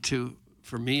hard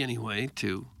for me anyway,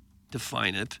 to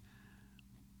define it.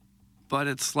 But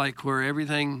it's like where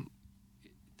everything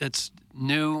that's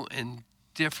new and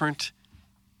different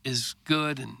is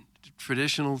good, and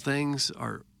traditional things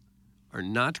are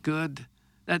not good.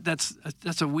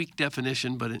 That's a weak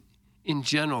definition, but in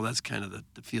general, that's kind of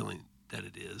the feeling that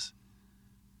it is.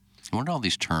 When did all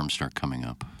these terms start coming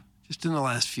up? Just in the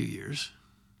last few years.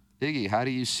 Iggy, how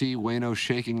do you see Waino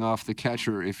shaking off the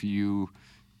catcher if you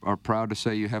are proud to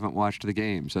say you haven't watched the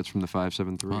games? That's from the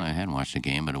 573. Well, I hadn't watched the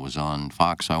game, but it was on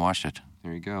Fox, so I watched it.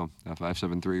 There you go.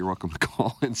 573, you're welcome to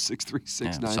call in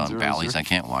 636-9000. If it's on Bally's, I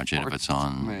can't watch it. If it's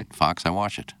on Fox, I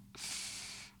watch it.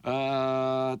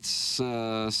 Let's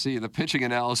see. The pitching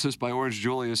analysis by Orange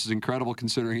Julius is incredible,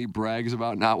 considering he brags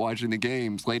about not watching the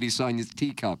games. Lady Sonia's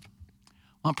teacup.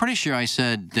 Well, I'm pretty sure I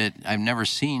said that I've never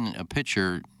seen a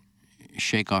pitcher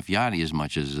shake off Yachty as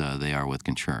much as they are with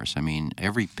Contreras. I mean,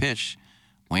 every pitch,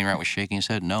 Wainwright was shaking his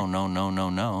head, no, no, no, no,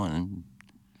 no. And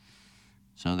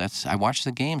so I watched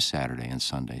the game Saturday and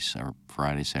Sunday, or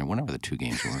Friday, Saturday, whatever the two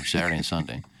games were, Saturday and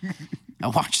Sunday. I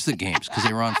watched the games because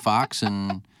they were on Fox,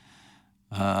 and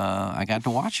I got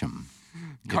to watch them.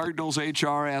 Cardinals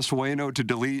HR asked Waino to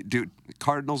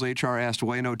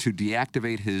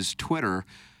deactivate his Twitter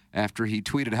after he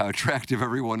tweeted how attractive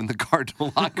everyone in the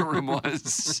Cardinal locker room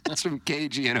was. That's from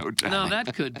KG and Otani. No,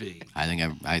 that could be.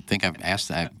 I think I've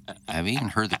asked. I've even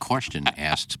heard the question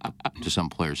asked to some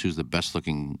players: who's the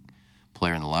best-looking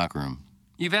player in the locker room?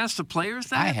 You've asked the players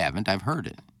that? I haven't. I've heard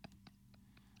it.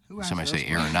 Somebody say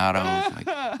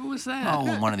Arenado. Who was that?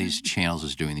 Oh, one of these channels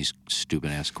is doing these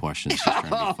stupid-ass questions.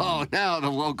 Oh, now the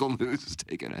local news is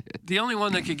taking a hit. The only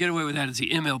one that could get away with that is the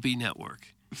MLB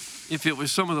Network. If it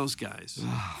was some of those guys,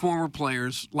 former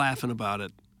players laughing about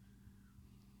it,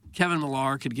 Kevin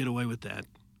Millar could get away with that.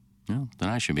 Yeah, then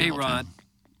I should be able to. A-Rod.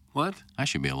 What? I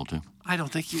should be able to. I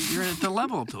don't think you're at the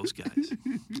level of those guys.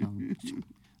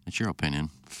 That's your opinion.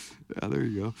 Yeah, there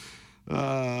you go.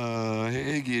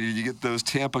 Hey, Iggy, did you get those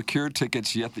Tampa Cure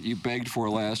tickets yet that you begged for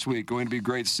last week? Going to be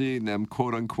great seeing them,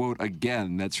 quote unquote,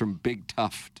 again. That's from Big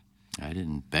Tuft. I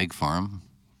didn't beg for them.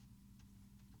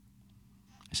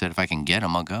 I said if I can get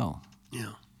them, I'll go.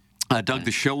 Yeah. Doug,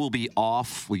 the show will be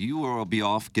off. Well, you will be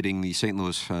off getting the St.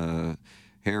 Louis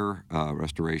hair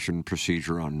restoration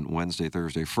procedure on Wednesday,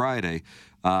 Thursday, Friday.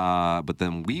 But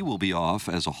then we will be off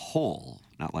as a whole.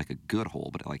 Not like a good whole,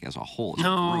 but like as a whole. As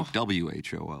a group,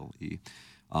 W-H-O-L-E.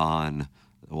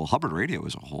 Hubbard Radio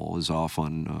as a whole is off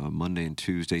on Monday and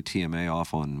Tuesday. TMA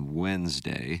off on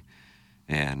Wednesday.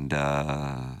 And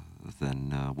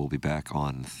then we'll be back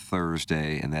on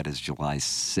Thursday, and that is July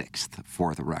 6th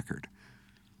for the record.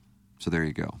 So there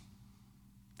you go.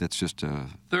 That's just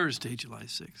Thursday, July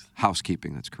 6th.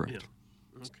 Housekeeping, that's correct. Yeah.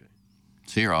 Okay.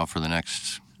 So you're off for the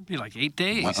next... It'd be like 8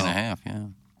 days. Week and a half, yeah.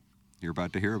 You're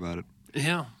about to hear about it.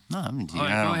 Yeah. No, I mean, All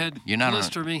right, go ahead. You're not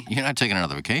Blister me. You're not taking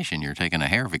another vacation. You're taking a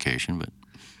hair vacation, but...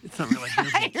 It's not really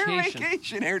Hair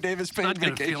vacation. Air Davis Payne It's not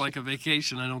going to vacation. feel like a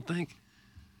vacation, I don't think.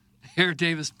 Hair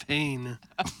Davis Payne.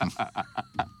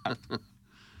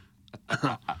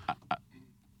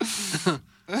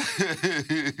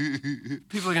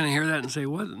 People are going to hear that and say,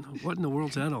 what in the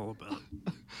world's that all about?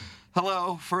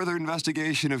 Hello. Further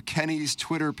investigation of Kenny's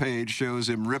Twitter page shows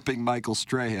him ripping Michael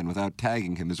Strahan without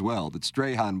tagging him as well. Did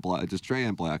Strahan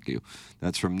block you?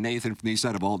 That's from Nathan from the east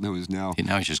side of Alton, who is now...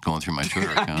 Now he's just going through my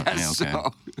Twitter account. I guess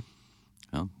so.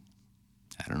 Well,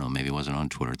 I don't know. Maybe it wasn't on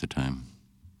Twitter at the time.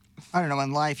 I don't know.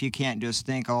 In life, you can't just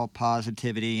think all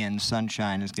positivity and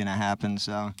sunshine is going to happen.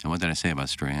 So. And what did I say about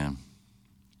Strahan?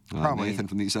 Probably Nathan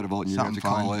from the east side of Alton, you're going to have to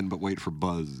something call fun. in, but wait for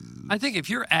Buzz. I think if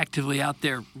you're actively out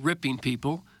there ripping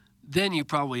people, then you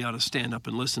probably ought to stand up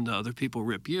and listen to other people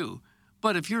rip you.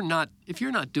 But if you're not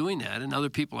doing that and other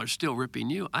people are still ripping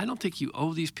you, I don't think you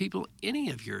owe these people any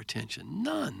of your attention.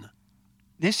 None.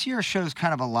 This year shows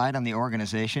kind of a light on the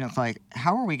organization. It's like,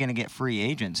 how are we going to get free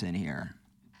agents in here?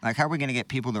 Like, how are we going to get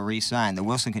people to re-sign? The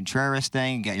Wilson Contreras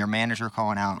thing, you got your manager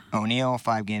calling out O'Neill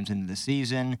 5 games into the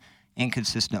season,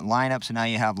 inconsistent lineups, and now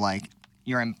you have, like,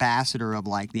 your ambassador of,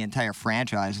 like, the entire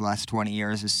franchise the last 20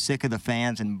 years is sick of the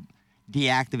fans and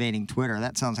deactivating Twitter.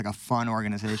 That sounds like a fun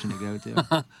organization to go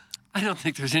to. I don't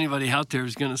think there's anybody out there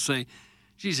who's going to say,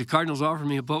 geez, the Cardinals offered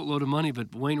me a boatload of money,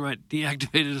 but Wainwright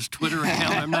deactivated his Twitter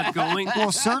account. I'm not going.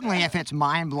 Well, certainly if it's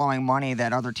mind-blowing money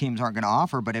that other teams aren't going to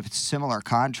offer, but if it's similar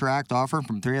contract offer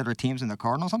from 3 other teams in the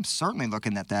Cardinals, I'm certainly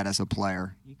looking at that as a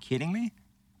player. You kidding me?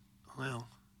 Well,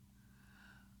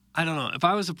 I don't know. If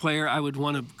I was a player, I would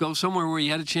want to go somewhere where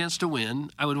you had a chance to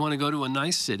win. I would want to go to a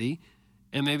nice city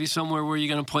and maybe somewhere where you're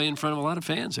going to play in front of a lot of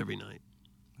fans every night.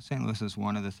 St. Louis is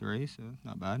one of the 3, so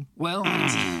not bad. Well,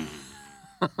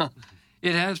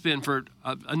 it has been for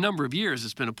a number of years.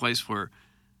 It's been a place where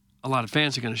a lot of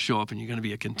fans are going to show up and you're going to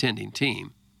be a contending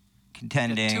team.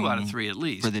 Contending 2 out of 3 at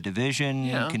least. for the division,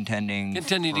 Yeah. contending to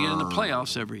get in the for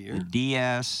playoffs every year. the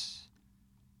DS.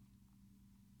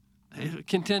 A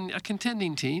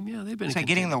contending team, yeah, they've been. It's like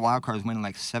getting the wild cards, winning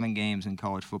like 7 games in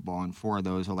college football, and 4 of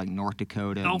those are like North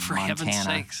Dakota Oh, and for Montana. heaven's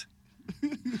sakes!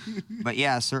 But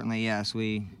yeah, certainly yes,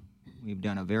 we've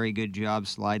done a very good job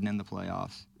sliding in the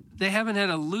playoffs. They haven't had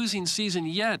a losing season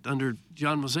yet under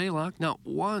John Mozeliak. Not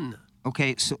one.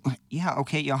 Okay, so yeah,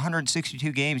 okay,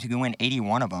 162 games, you can win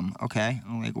 81 of them. Okay,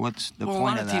 like what's the Well,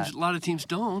 point of that? A lot of teams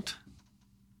don't.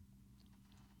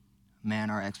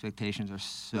 Man, our expectations are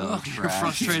so Oh, trash. you're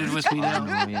frustrated with me now.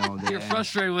 Unreal, You're dude.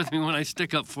 frustrated with me when I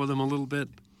stick up for them a little bit.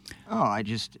 Oh,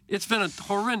 It's been a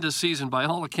horrendous season by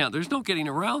all accounts. There's no getting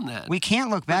around that. We can't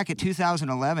look back at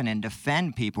 2011 and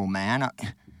defend people, man.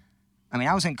 I mean,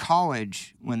 I was in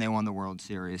college when they won the World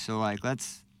Series, so like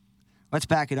let's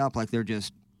back it up like they're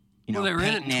just, well, they were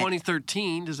in it in painting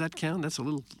 2013. Does that count? That's a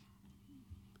little.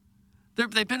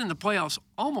 They've been in the playoffs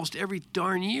almost every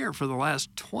darn year for the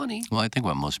last 20. Well, I think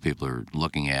what most people are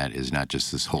looking at is not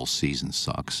just this whole season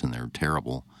sucks and they're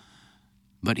terrible,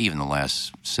 but even the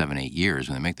last 7-8 years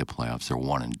when they make the playoffs, they're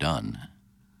one and done.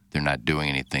 They're not doing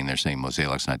anything. They're saying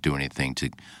Mozeliak's not doing anything to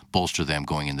bolster them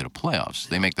going into the playoffs.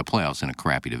 They make the playoffs in a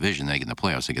crappy division. They get in the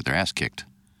playoffs, they get their ass kicked.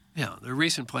 Yeah, their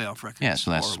recent playoff record. Yeah,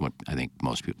 so that's horrible. what I think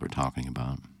most people are talking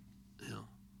about. Yeah.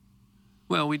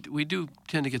 Well, we do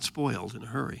tend to get spoiled in a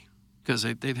hurry because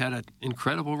they've had an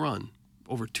incredible run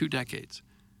over 2 decades.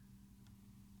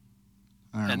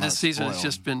 And this season has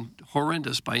just been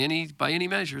horrendous by any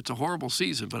measure. It's a horrible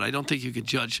season, but I don't think you could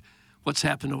judge what's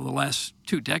happened over the last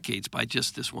 2 decades by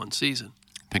just this one season.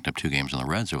 Picked up 2 games on the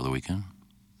Reds over the weekend.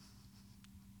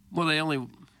 Well, they only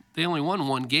won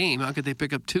 1 game. How could they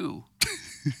pick up 2?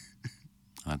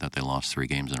 I thought they lost 3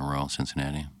 games in a row,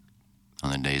 Cincinnati,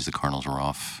 on the days the Cardinals were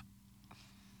off.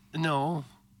 No.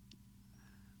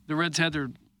 The Reds had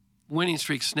their winning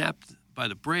streak snapped by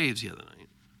the Braves the other night.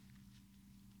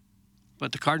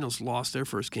 But the Cardinals lost their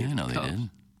first game. Yeah, I know they Cubs. did.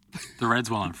 The Reds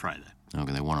won on Friday.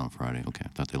 Okay, they won on Friday. Okay, I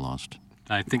thought they lost.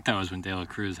 I think that was when De La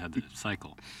Cruz had the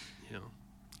cycle. Yeah.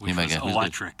 Which was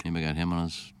electric. Anybody got him on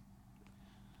his...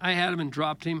 I had him and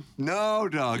dropped him. No,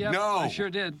 Doug, Yep, no. I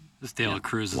sure did. This De La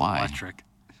Cruz is Why? electric.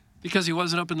 Because he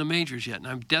wasn't up in the majors yet, and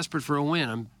I'm desperate for a win.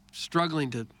 I'm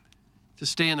struggling to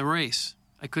stay in the race.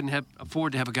 I couldn't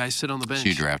afford to have a guy sit on the bench. So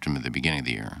you drafted him at the beginning of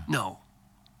the year. No.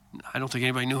 I don't think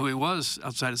anybody knew who he was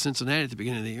outside of Cincinnati at the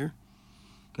beginning of the year.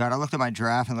 God, I looked at my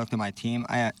draft and looked at my team.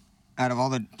 Out of all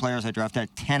the players I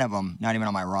drafted, 10 of them not even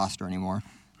on my roster anymore.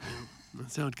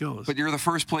 That's how it goes. But you're the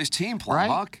first place team, Right?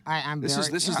 Plowhawk. I'm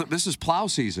This is plow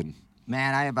season.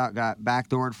 Man, I about got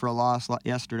backdoored for a loss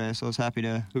yesterday, so I was happy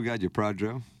to. Who got you,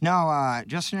 Prodro? No,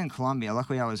 Justin in Columbia.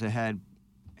 Luckily, I was ahead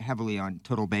heavily on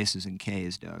total bases and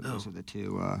Ks, Doug. Those are the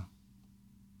 2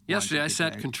 Yesterday, I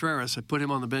sat Contreras. I put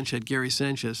him on the bench, had Gary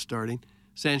Sanchez starting.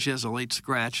 Sanchez, a late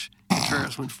scratch.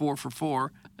 Contreras went 4 for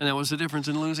 4, and that was the difference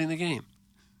in losing the game.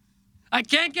 I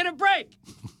can't get a break.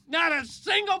 Not a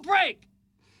single break.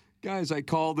 Guys, I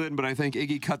called in, but I think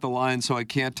Iggy cut the line so I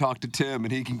can't talk to Tim,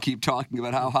 and he can keep talking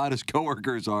about how hot his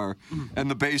coworkers are and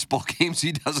the baseball games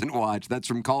he doesn't watch. That's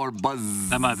from caller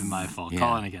Buzz. That might have been my fault.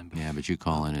 Call in again. Yeah, but you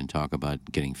call in and talk about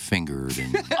getting fingered.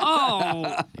 And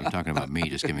You're talking about me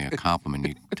just giving a compliment.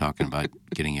 You're talking about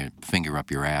getting your finger up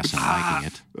your ass and liking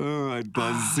it. All right,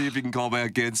 Buzz, see if you can call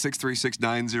back in.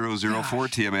 636-9004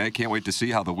 TMA. I can't wait to see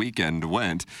how the weekend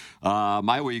went.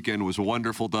 My weekend was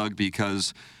wonderful, Doug,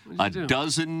 because a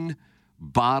dozen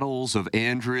bottles of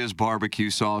Andrea's barbecue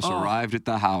sauce arrived at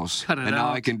the house. Cut it and now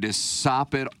out. I can just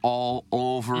sop it all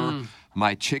over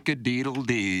my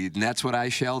chick-a-deedle-dee. And that's what I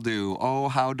shall do. Oh,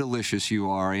 how delicious you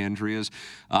are, Andrea's.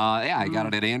 I got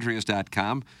it at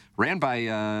Andrea's.com. Ran by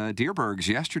Deerberg's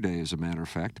yesterday, as a matter of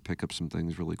fact, to pick up some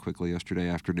things really quickly yesterday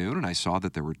afternoon. And I saw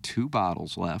that there were 2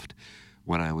 bottles left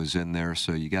when I was in there.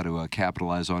 So you got to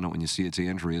capitalize on it when you see it's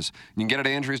Andrea's. You can get it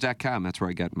at Andrea's.com. That's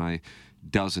where I got my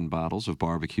dozen bottles of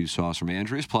barbecue sauce from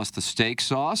Andrea's, plus the steak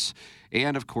sauce,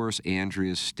 and, of course,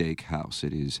 Andrea's Steakhouse.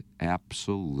 It is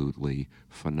absolutely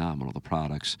phenomenal, the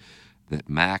products that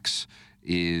Max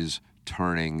is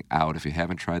turning out. If you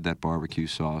haven't tried that barbecue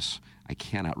sauce, I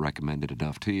cannot recommend it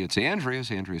enough to you. It's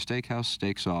Andrea's Steakhouse,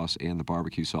 steak sauce, and the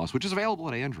barbecue sauce, which is available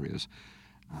at Andrea's.com.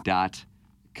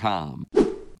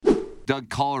 Doug,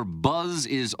 caller Buzz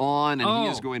is on, and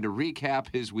he is going to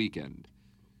recap his weekend.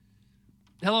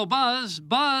 Hello, Buzz.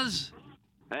 Buzz.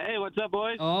 Hey, what's up,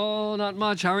 boys? Oh, not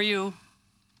much. How are you?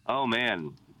 Oh,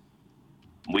 man.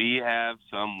 We have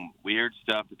some weird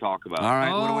stuff to talk about. All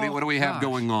right, what do we have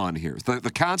going on here?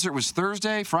 The concert was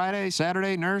Thursday, Friday,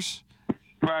 Saturday, Nurse?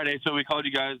 Friday, so we called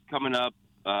you guys coming up,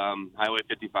 Highway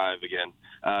 55 again,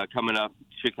 coming up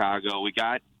Chicago. We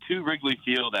got to Wrigley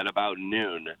Field at about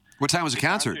noon. What time was the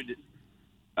concert?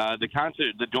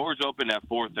 The doors opened at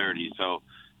 4:30, so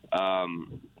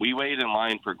we waited in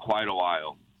line for quite a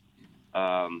while.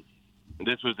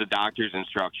 This was the doctor's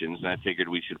instructions, and I figured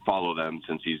we should follow them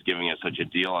since he's giving us such a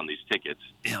deal on these tickets.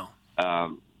 Yeah.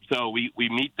 So we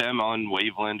meet them on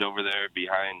Waveland over there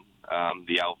behind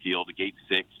the outfield, gate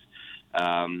 6.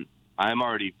 I'm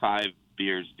already 5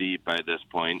 beers deep by this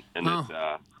point, and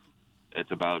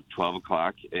it's about 12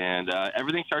 o'clock, and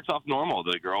everything starts off normal.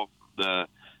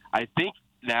 I think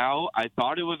now I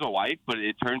thought it was a wife, but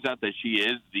it turns out that she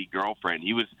is the girlfriend.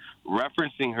 He was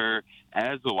referencing her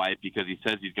as the wife because he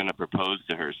says he's going to propose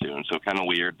to her soon, so kind of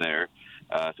weird there.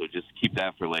 So just keep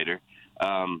that for later.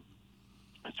 So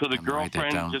the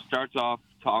girlfriend just starts off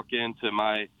talking to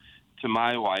my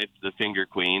wife, the finger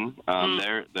queen.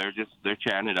 They're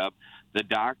chatting it up. The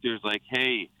doctor's like,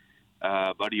 "Hey,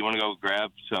 buddy, you want to go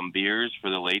grab some beers for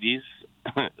the ladies?"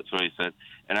 That's what he said.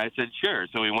 And I said, sure.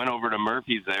 So we went over to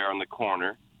Murphy's there on the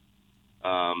corner,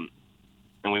 and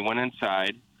we went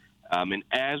inside. And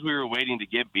as we were waiting to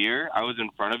get beer, I was in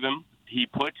front of him. He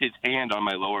put his hand on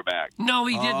my lower back. No,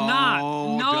 he did not.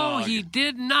 No, Doug. he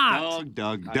did not.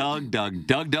 Doug.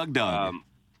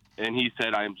 And he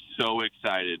said, I'm so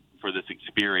excited for this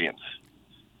experience.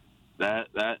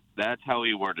 That's how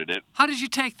he worded it. How did you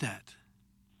take that?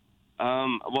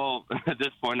 Well, at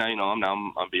this point, I'm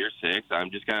on beer 6. I'm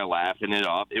just kind of laughing it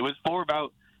off. It was for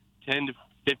about 10 to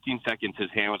 15 seconds. His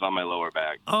hand was on my lower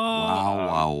back. Oh.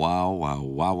 Wow.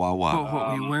 What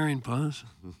were you wearing, Buzz?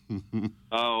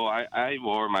 I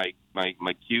wore my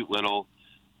cute little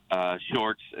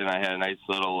shorts, and I had a nice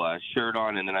little shirt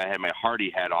on, and then I had my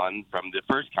Hardy hat on from the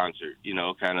first concert,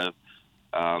 kind of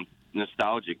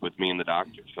nostalgic with me and the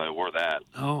doctor, so I wore that.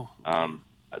 Oh.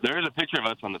 There is a picture of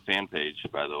us on the fan page,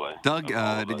 by the way. Doug,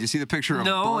 did you see the picture of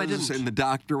Buzz and the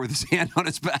doctor with his hand on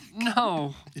his back?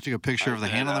 No. You took a picture of the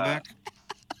hand on the back?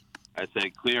 I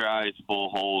said, clear eyes, full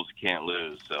holes, can't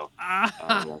lose. So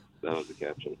that was the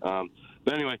caption.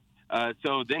 But anyway,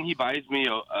 so then he buys me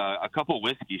a couple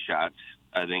whiskey shots,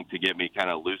 I think, to get me kind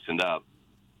of loosened up.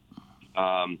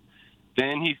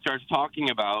 Then he starts talking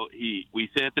about, we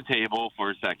sit at the table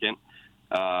for a second,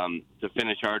 to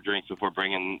finish our drinks before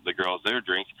bringing the girls their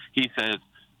drinks. He says,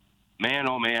 man,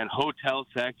 oh man, hotel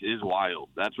sex is wild.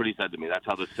 That's what he said to me. That's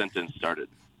how the sentence started.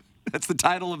 That's the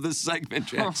title of this segment,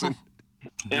 Jackson.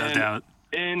 No doubt.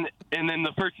 And then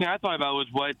the first thing I thought about was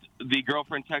what the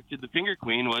girlfriend texted the finger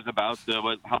queen was about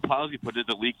how Plowsy put it,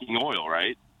 the leaking oil,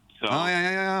 right? So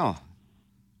yeah.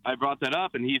 I brought that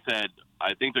up, and he said,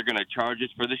 I think they're going to charge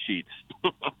us for the sheets.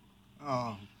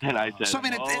 Oh. And I said,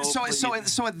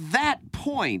 so at that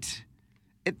point,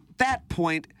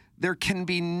 there can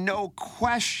be no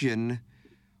question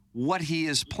what he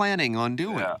is planning on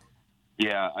doing.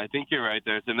 Yeah, I think you're right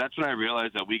there. And that's when I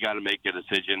realized that we got to make a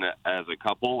decision as a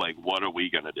couple. Like, what are we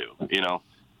going to do? You know?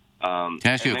 Can I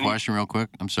ask you a question real quick?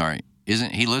 I'm sorry.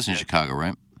 He lives in Chicago,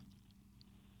 right?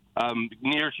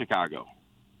 Near Chicago.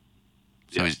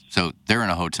 So they're in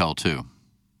a hotel, too?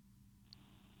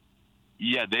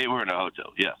 Yeah, they were in a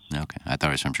hotel, yes. Okay. I thought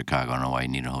he was from Chicago. I don't know why you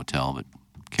need a hotel, but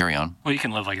carry on. Well, you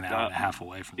can live like an hour and a half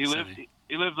away from the city.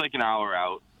 He lives like an hour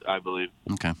out, I believe.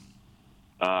 Okay.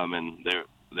 And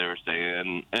they were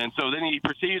staying. And so then he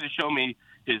proceeded to show me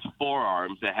his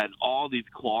forearms that had all these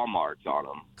claw marks on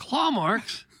them. Claw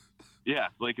marks? Yeah,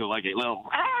 like a little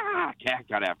cat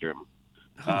got after him.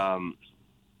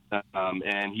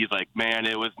 And he's like, man,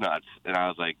 it was nuts. And I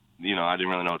was like, I didn't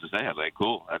really know what to say. I was like,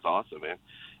 cool, that's awesome, man.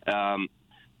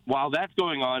 While that's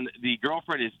going on, the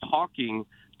girlfriend is talking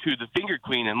to the finger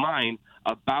queen in line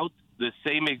about the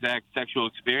same exact sexual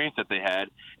experience that they had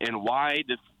and why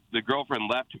the girlfriend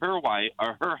left her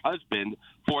husband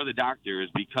for the doctor is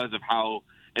because of how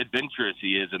adventurous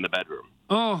he is in the bedroom.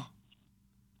 Oh.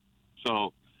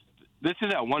 So this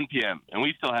is at 1 p.m. and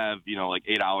we still have, like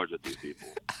 8 hours with these people.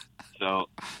 So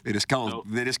they just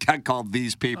got called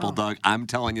these people, Doug. I'm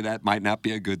telling you that might not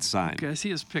be a good sign. Okay, I see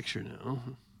his picture now.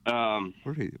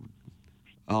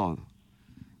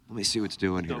 Let me see what's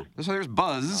doing here. So there's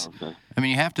Buzz. Okay. I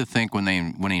mean, you have to think when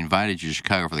he invited you to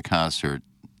Chicago for the concert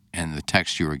and the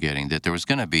text you were getting that there was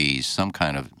going to be some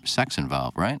kind of sex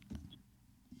involved, right?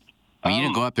 I mean, you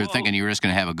didn't go up there thinking you were just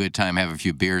going to have a good time, have a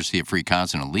few beers, see a free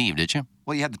concert, and leave, did you?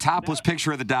 Well, you had the topless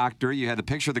picture of the doctor, you had the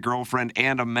picture of the girlfriend,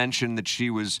 and a mention that she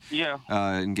was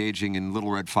engaging in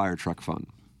Little Red Fire Truck fun.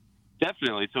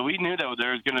 Definitely. So we knew that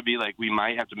there was going to be, we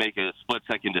might have to make a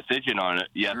split-second decision on it,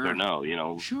 yes or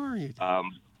no, Sure you did.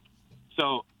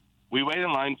 So we waited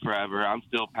in line forever. I'm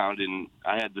still pounding.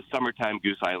 I had the Summertime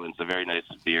Goose Island's a very nice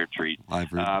beer treat. I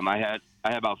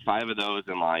had about 5 of those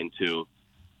in line, too.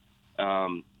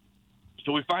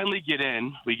 So we finally get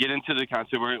in. We get into the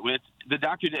concert. With the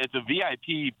doctor, it's a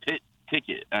VIP pit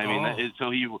ticket. I mean, so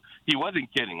he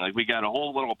wasn't kidding. We got a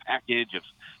whole little package of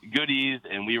goodies,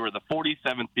 and we were the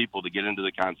 47th people to get into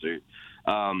the concert.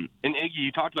 And Iggy,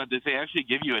 you talked about this. They actually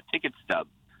give you a ticket stub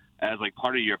as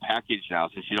part of your package now,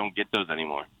 since you don't get those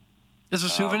anymore. It's a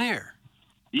souvenir.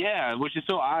 Yeah, which is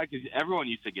so odd because everyone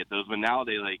used to get those, but now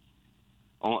they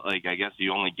I guess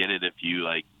you only get it if you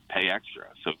pay extra.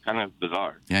 So kind of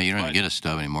bizarre. Yeah, you don't even get a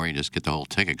stub anymore. You just get the whole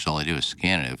ticket because all they do is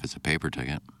scan it if it's a paper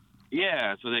ticket.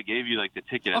 Yeah, so they gave you the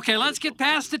ticket. Okay, let's get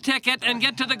past the ticket and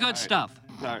get to the good stuff.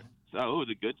 Sorry. Oh,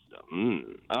 the good stuff.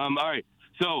 All right.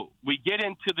 So we get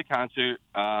into the concert.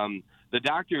 The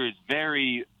doctor is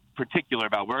very particular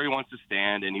about where he wants to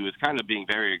stand, and he was kind of being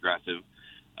very aggressive.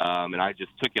 And I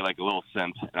just took it like a little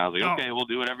simp. And I was like, okay, we'll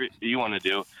do whatever you want to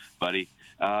do, buddy.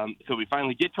 So we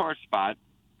finally get to our spot.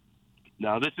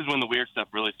 Now, this is when the weird stuff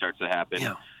really starts to happen.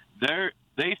 Yeah. They're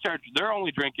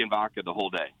only drinking vodka the whole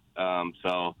day.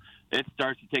 So it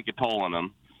starts to take a toll on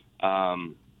them.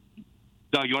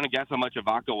 Doug, you want to guess how much a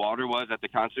vodka water was at the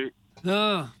concert?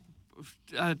 $20?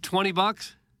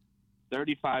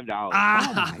 $35. Oh,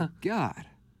 my God.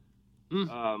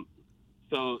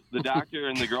 So the doctor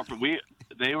and the girlfriend,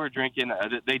 they were drinking.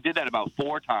 They did that about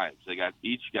 4 times. They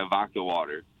each got vodka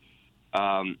water.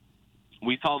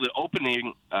 We saw the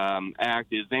opening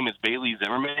act. His name is Bailey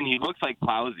Zimmerman. He looks like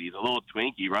Plowsy. He's a little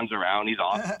twink. He runs around. He's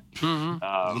awesome.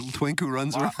 Little twink who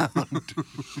runs around.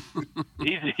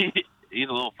 He's a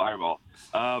little fireball.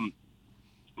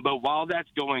 But while that's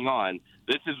going on,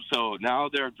 now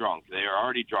they're drunk. They are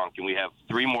already drunk, and we have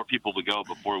 3 more people to go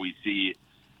before we see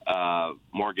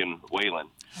Morgan Wallen.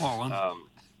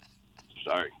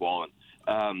 Wallen.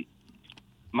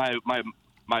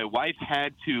 My wife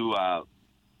had to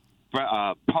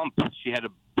pump. She had to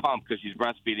pump because she's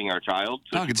breastfeeding our child.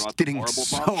 So Doug, it's getting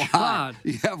so hot.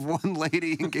 You have one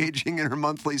lady engaging in her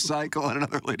monthly cycle and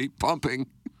another lady pumping,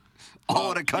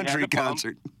 all at a country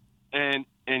concert. And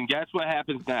guess what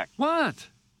happens next? What?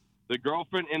 The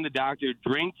girlfriend and the doctor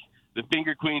drink the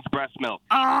Finger Queen's breast milk.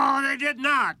 Oh, they did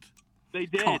not. They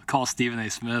did. Call Stephen A.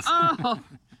 Smith.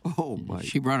 Oh my!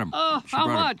 She brought how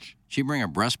much? She bring a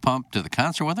breast pump to the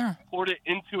concert with her? Poured it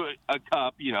into a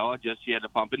cup, she had to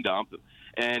pump and dump.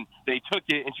 And they took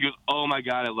it, and she goes, oh, my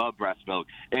God, I love breast milk.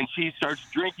 And she starts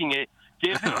drinking it,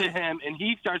 gives it to him, and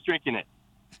he starts drinking it.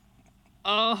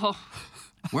 Oh.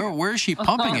 Where is she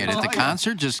pumping it? At the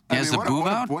concert? Just has the boob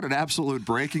out? What an absolute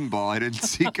breaking ball I didn't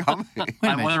see coming.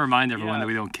 I want to remind everyone that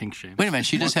we don't kink shame. Wait a minute.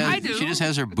 She just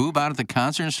has her boob out at the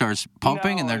concert and starts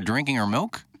pumping, and they're drinking her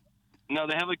milk? No,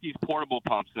 they have these portable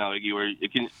pumps now, Iggy, where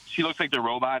she looks like the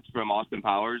robots from Austin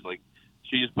Powers.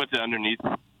 She just puts it underneath,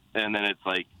 and then it's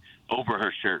over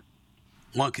her shirt.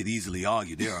 One could easily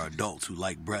argue there are adults who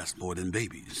like breasts more than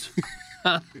babies.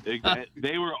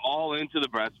 They were all into the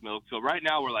breast milk. So right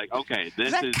now we're like, okay,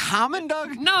 this is common,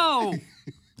 Doug? No.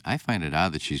 I find it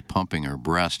odd that she's pumping her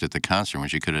breast at the concert when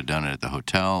she could have done it at the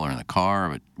hotel or in the car,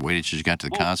 but waited till she got to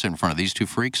the concert in front of these two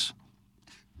freaks.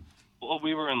 Well,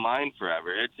 we were in line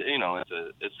forever. It's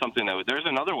it's something that there's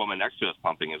another woman next to us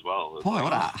pumping as well. Boy,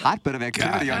 what a hotbed of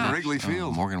activity on Wrigley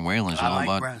Field. Morgan Whalen's I all like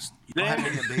about. breasts. You don't have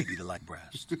to be a baby to like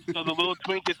breasts. So the little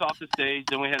twink gets off the stage.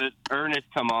 Then we had Ernest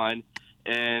come on,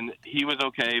 and he was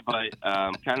okay, but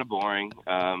kind of boring.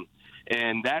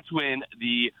 And that's when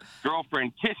the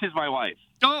girlfriend kisses my wife.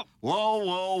 Oh. Whoa,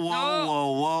 whoa, whoa,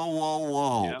 whoa, whoa, whoa,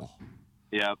 whoa.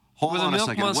 Yep. Hold With on a a milk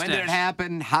second. When did it mustache.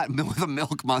 happen? With a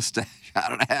milk mustache. How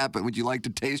did it happen? Would you like to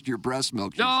taste your breast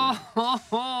milk? She said.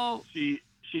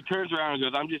 She turns around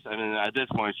and goes, at this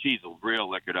point, she's real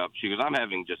liquored up. She goes, I'm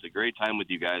having just a great time with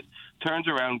you guys. Turns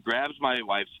around, grabs my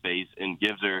wife's face, and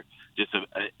gives her just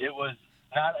it was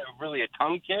not really a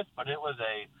tongue kiss, but it was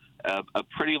a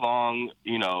pretty long,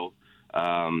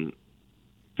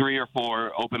 3 or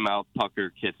 4 open mouth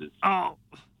pucker kisses. Oh.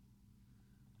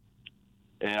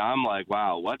 And I'm like,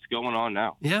 wow, what's going on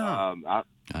now? Yeah.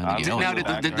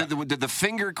 Did the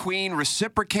finger queen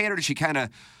reciprocate, or did she kind of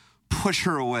push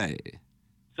her away?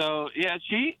 So, yeah,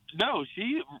 she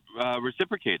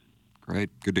reciprocated. Great.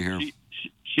 Good to hear.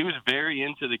 She was very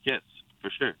into the kiss,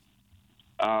 for sure.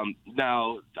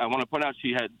 Now, I want to point out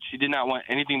she did not want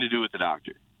anything to do with the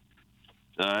doctor.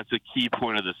 That's a key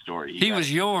point of the story. He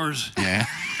was yours. Yeah.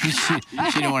 she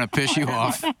didn't want to piss you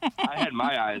off. I had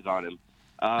my eyes on him.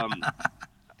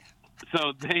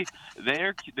 So they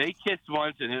kissed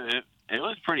once, and it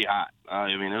was pretty hot. I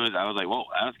was like, whoa,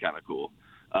 that was kind of cool.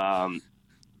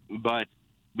 But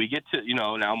we get to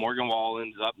now Morgan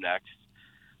Wallen's up next.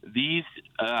 These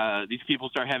people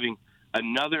start having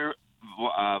another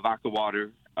vodka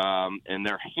water, and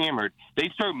they're hammered. They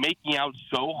start making out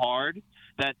so hard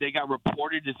that they got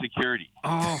reported to security.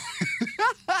 Oh.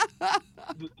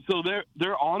 So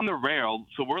they're on the rail.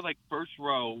 So we're like first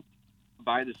row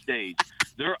by the stage.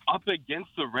 They're up against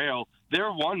the rail.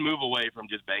 They're one move away from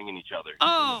just banging each other.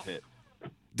 Oh. In the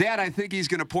pit. Dad, I think he's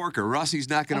going to pork her. Rusty's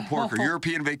not going to pork her.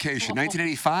 European Vacation.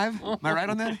 1985? Am I right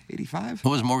on that? 85?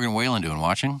 What was Morgan Whalen doing,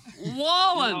 watching?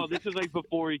 Wallen. No, this is like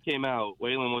before he came out.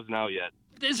 Waylon wasn't out yet.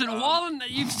 Isn't Wallen?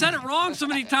 You've said it wrong so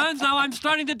many times now I'm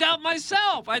starting to doubt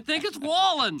myself. I think it's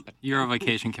Wallen. Euro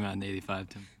Vacation came out in '85,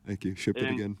 Tim. Thank you. Shipped it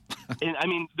again.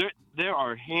 And there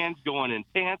are hands going in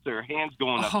pants. There are hands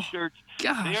going up shirts.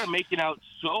 Gosh. They are making out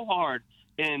so hard,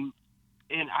 and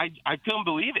I couldn't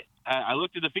believe it. I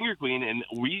looked at the finger queen, and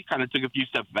we kind of took a few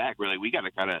steps back. We're like, we got to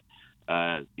kind of,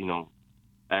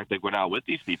 act like we're not with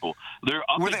these people. They're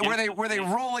up. Were they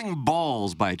rolling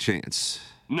balls by chance?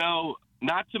 No.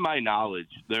 Not to my knowledge.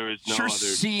 There is no sure other.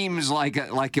 Seems like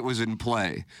it was in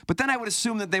play. But then I would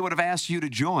assume that they would have asked you to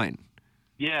join.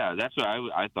 Yeah, that's what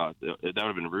I thought. That would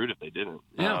have been rude if they didn't.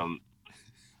 Yeah.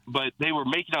 But they were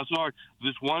making out so hard.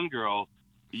 This one girl,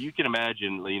 you can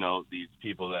imagine, these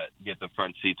people that get the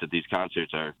front seats at these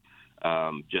concerts are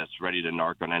just ready to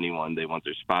narc on anyone. They want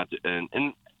their spot.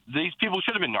 And these people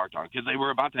should have been narked on because they were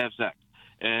about to have sex.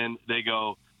 And they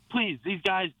go, please, these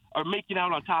guys are making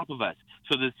out on top of us.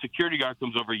 So the security guard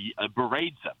comes over,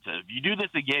 berates them, says, if you do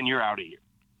this again, you're out of here.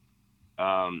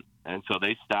 And so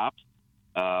they stopped.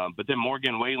 But then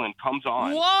Morgan Whalen comes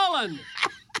on. Wallen!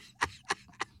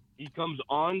 He comes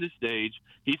on the stage.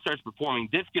 He starts performing.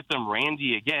 This gets them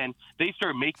randy again. They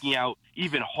start making out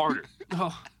even harder.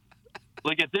 Oh.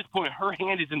 Like at this point, her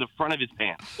hand is in the front of his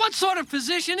pants. What sort of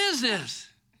position is this?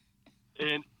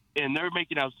 And they're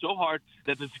making out so hard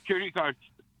that the security guard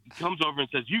comes over and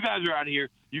says, you guys are out of here.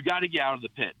 You got to get out of the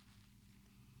pit.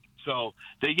 So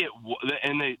they get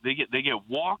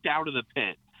walked out of the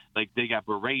pit, like they got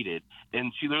berated.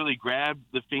 And she literally grabbed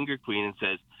the finger queen and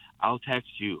says, I'll text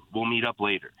you. We'll meet up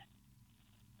later.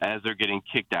 As they're getting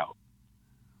kicked out.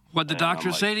 What'd the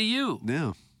doctor say to you?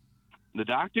 No. The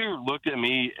doctor looked at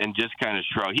me and just kind of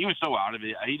shrugged. He was so out of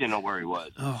it, he didn't know where he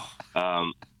was.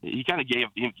 Oh. He kind of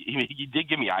he did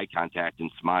give me eye contact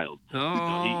and smiled.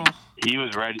 Oh. So he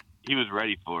was ready. He was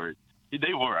ready for it.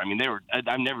 They were. I mean, they were.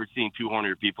 I've never seen two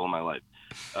hornier people in my life.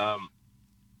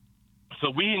 So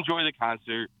we enjoyed the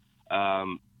concert.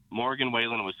 Morgan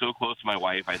Whalen was so close to my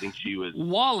wife. I think she was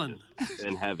Wallen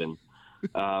in heaven.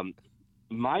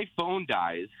 My phone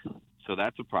dies, so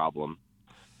that's a problem.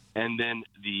 And then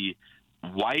the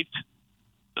wife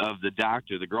of the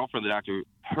doctor, the girlfriend of the doctor,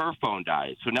 her phone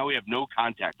dies. So now we have no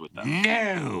contact with them.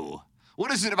 No.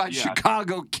 What is it about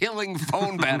Chicago killing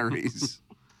phone batteries?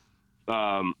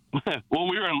 Well,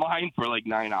 we were in line for like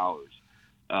 9 hours.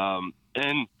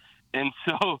 And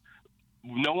so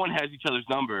no one has each other's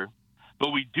number,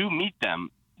 but we do meet them.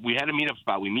 We had a meetup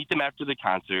spot. We meet them after the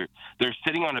concert. They're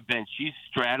sitting on a bench. She's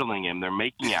straddling him. They're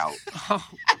making out.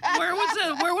 Where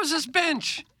was this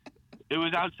bench? It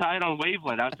was outside on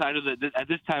Waveland. Outside of at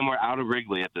this time, we're out of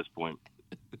Wrigley at this point.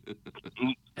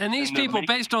 And these people,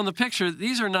 based on the picture,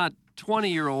 these are not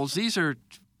 20-year-olds. These are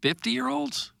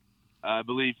 50-year-olds? I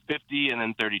believe 50 and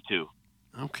then 32.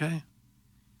 Okay.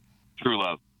 True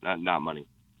love, not money.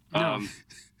 No.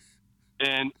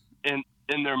 And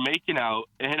they're making out,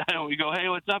 and we go, hey,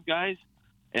 what's up, guys?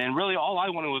 And really, all I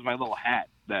wanted was my little hat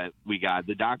that we got.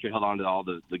 The doctor held on to all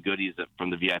the goodies from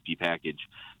the VIP package.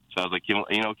 So I was like, can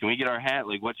we get our hat?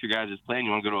 Like, what's your guys' plan?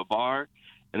 You want to go to a bar?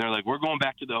 And they're like, we're going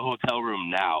back to the hotel room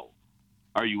now.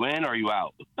 Are you in or are you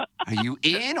out? Are you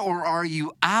in or are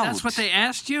you out? That's what they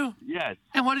asked you? Yes.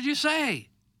 And what did you say?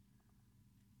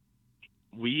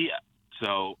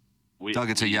 Doug,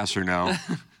 it's a yes or no.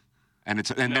 And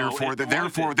therefore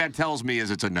that tells me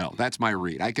it's a no. That's my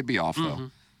read. I could be off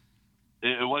though.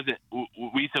 It wasn't.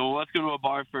 We said, well, let's go to a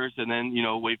bar first, and then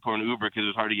wait for an Uber because it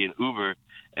was hard to get an Uber.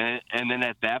 And then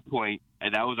at that point,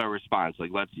 and that was our response. Like,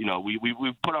 let's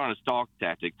we put on a stalk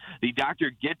tactic. The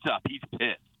doctor gets up. He's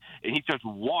pissed, and he starts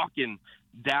walking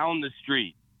down the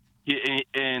street.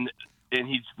 And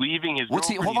he's leaving his.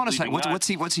 Hold on a second.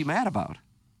 What's he mad about?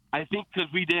 I think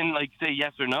because we didn't say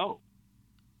yes or no.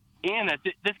 And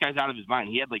this guy's out of his mind.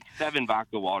 He had 7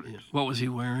 vodka waters. What was he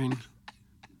wearing?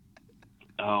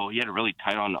 Oh, he had a really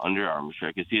tight on the underarm shirt.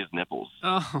 I could see his nipples.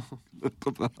 Oh.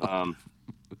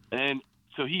 And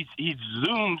so he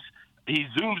zooms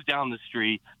down the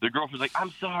street. The girlfriend's like,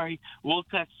 "I'm sorry, we'll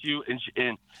text you,"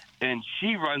 and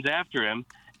she runs after him,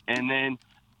 and then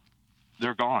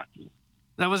they're gone.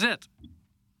 That was it.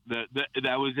 That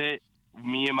was it.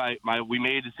 Me and we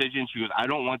made a decision. She goes, I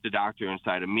don't want the doctor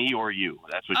inside of me or you.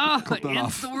 That's what she said.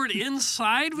 The word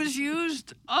inside was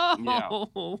used? Oh.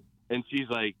 Yeah. And she's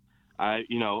like, I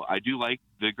do like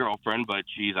the girlfriend, but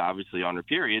she's obviously on her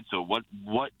period. So what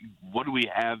do we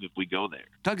have if we go there?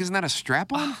 Doug, isn't that a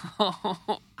strap-on?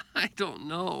 Oh, I don't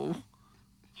know.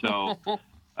 So,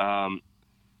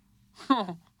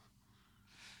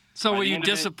 So were you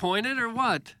disappointed or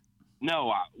what?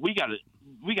 No, we got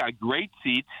great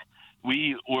seats.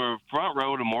 We were front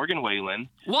row to Morgan Whalen.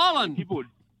 Wallen.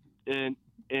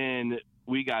 And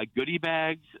we got goodie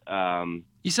bags.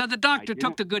 You said the doctor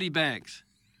took the goodie bags.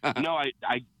 No,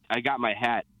 I got my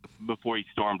hat before he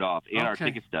stormed off and our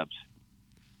ticket stubs.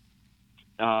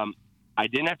 I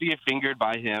didn't have to get fingered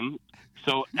by him.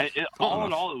 So all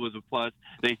in all, it was a plus.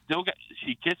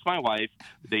 She kissed my wife.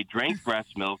 They drank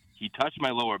breast milk. He touched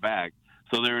my lower back.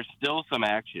 So there was still some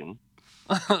action.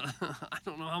 I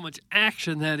don't know how much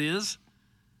action that is.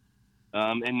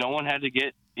 And no one had to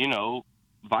get,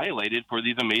 violated for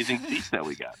these amazing seats that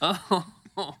we got.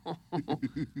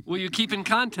 Will you keep in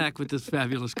contact with this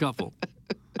fabulous couple?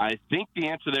 I think the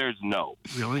answer there is no.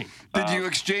 Really? Did you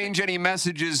exchange any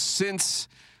messages since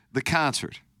the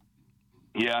concert?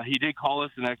 Yeah, he did call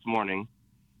us the next morning.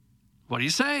 What do you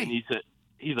say? And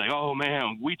he's like, oh,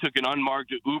 man, we took an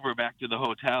unmarked Uber back to the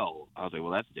hotel. I was like,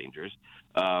 well, that's dangerous.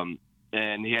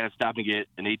 And he had to stop and get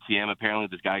an ATM. Apparently,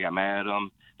 this guy got mad at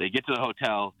him. They get to the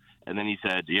hotel, and then he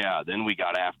said, yeah, then we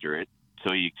got after it.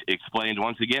 So he explained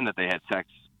once again that they had sex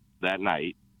that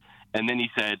night. And then he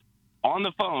said, on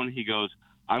the phone, he goes,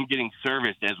 I'm getting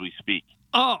serviced as we speak.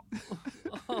 Oh,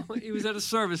 he was at a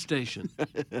service station.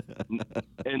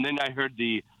 And then I heard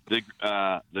the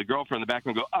girlfriend in the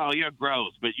background go, oh, you're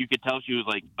gross. But you could tell she was,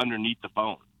 underneath the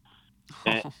phone.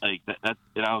 And,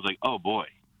 and I was like, oh, boy.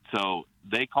 So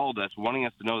they called us wanting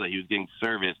us to know that he was getting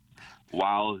serviced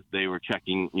while they were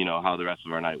checking, how the rest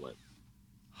of our night went.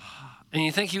 And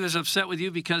you think he was upset with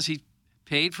you because he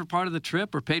paid for part of the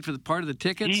trip or paid for the part of the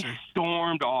tickets? He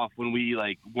stormed off when we,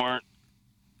 weren't,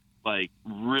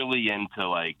 really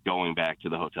into, going back to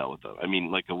the hotel with them. I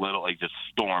mean, a little, just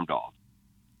stormed off.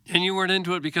 And you weren't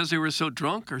into it because they were so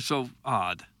drunk or so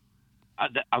odd?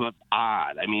 I'm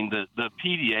odd. I mean, the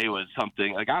PDA was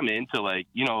something I'm into I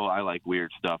like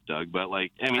weird stuff, Doug. But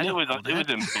it was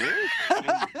embarrassing.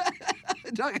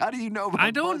 Doug, how do you know?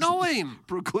 I don't know him.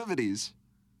 Proclivities.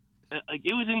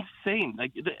 It was insane. They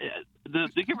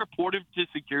get reported to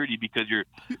security because you're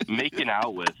making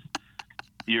out with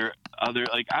your other.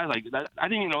 I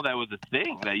didn't even know that was a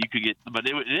thing that you could get, but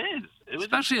it is. It was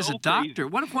especially as a doctor. Crazy.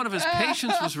 What if one of his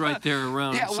patients was right there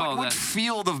around and saw what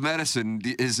field of medicine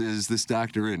is this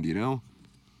doctor in? Do you know?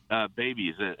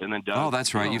 Babies, and then Doug. Oh,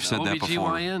 that's right. You've said that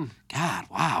before. OBGYN. God,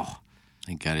 wow.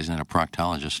 Thank God he's not a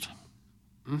proctologist.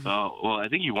 Oh, well, I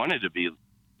think he wanted to be,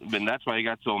 and that's why he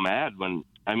got so mad when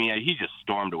I mean, he just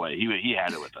stormed away. He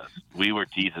had it with us. We were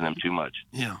teasing him too much.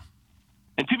 Yeah.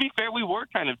 And to be fair, we were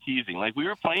kind of teasing. Like, we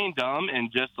were playing dumb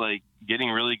and just, like, getting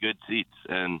really good seats.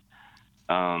 And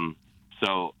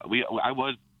so I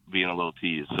was being a little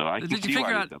teased. So I can Did see you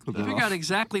why figure out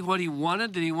exactly what he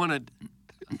wanted? Did he want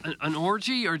an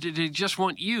orgy, or did he just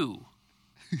want you?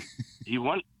 He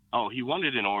wanted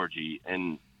an orgy,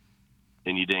 and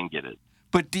you didn't get it.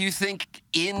 But do you think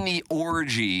in the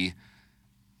orgy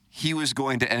he was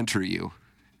going to enter you?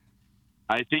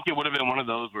 I think it would have been one of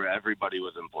those where everybody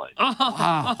was in play.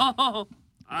 Wow.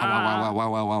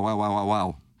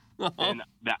 Wow.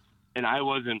 And I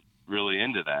wasn't really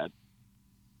into that.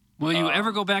 Will you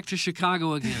ever go back to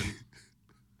Chicago again?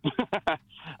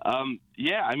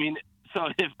 Yeah, I mean,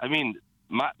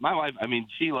 my wife, I mean,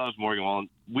 she loves Morgan Wallen.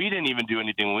 We didn't even do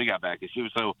anything when we got back, because she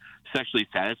was so sexually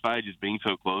satisfied just being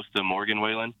so close to Morgan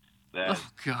Whalen that, oh,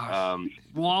 gosh.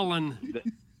 Wallen.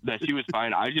 That she was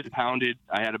fine. I just pounded.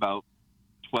 I had about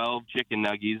 12 chicken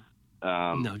nuggies.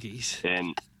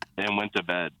 And went to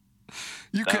bed.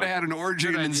 You could have had an orgy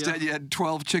and instead you had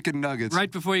 12 chicken nuggets.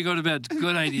 Right before you go to bed.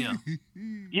 Good idea.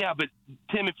 Yeah, but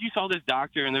Tim, if you saw this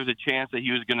doctor and there was a chance that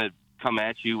he was going to come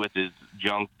at you with his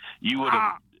junk, you would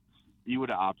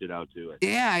have opted out to it.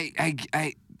 Yeah,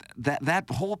 I that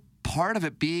whole part of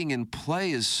it being in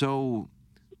play is so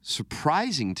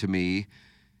surprising to me.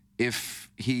 If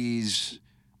he's,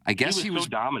 I guess he was so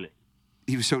dominant.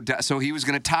 He was so he was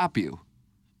going to top you.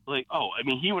 Like, I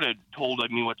mean, he would have told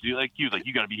me what to do. Like, he was like,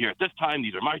 you got to be here at this time.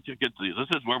 These are my tickets. This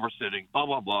is where we're sitting. Blah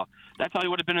blah blah. That's how he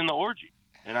would have been in the orgy,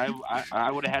 and I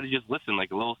would have had to just listen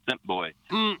like a little simp boy.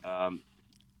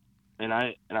 And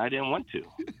I didn't want to.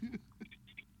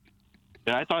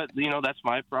 And I thought, that's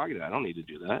my prerogative. I don't need to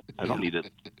do that. I don't need to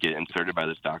get inserted by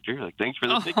this doctor. Like, thanks for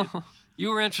the ticket. You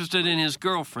were interested in his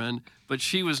girlfriend, but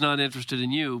she was not interested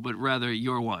in you, but rather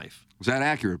your wife. Was that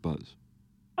accurate, Buzz?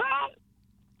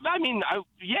 I mean,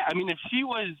 if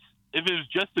it was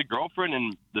just the girlfriend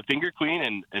and the finger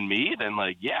queen and me, then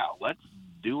let's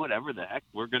do whatever the heck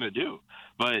we're gonna do.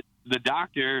 But the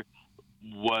doctor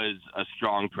was a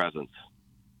strong presence.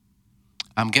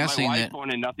 I'm guessing my wife that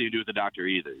wanted nothing to do with the doctor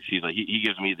either. She's like, he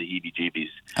gives me the heebie-jeebies.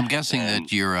 I'm guessing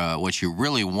that what you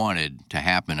really wanted to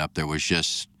happen up there was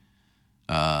just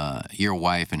your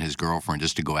wife and his girlfriend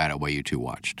just to go at it while you two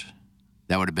watched.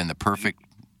 That would have been the perfect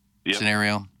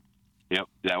scenario. Yep,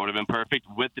 that would have been perfect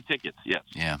with the tickets. Yes.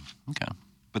 Yeah. Okay.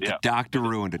 But the doctor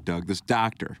ruined it, Doug. This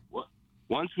doctor.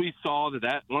 Once we saw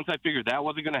once I figured that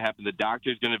wasn't going to happen, the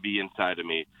doctor's going to be inside of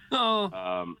me.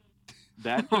 Oh.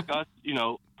 That took us,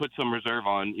 put some reserve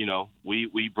on.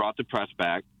 We brought the press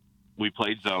back. We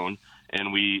played zone,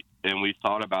 and we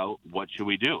thought about what should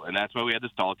we do, and that's why we had the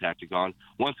stall tactic on.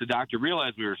 Once the doctor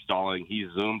realized we were stalling, he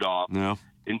zoomed off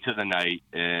into the night,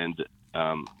 and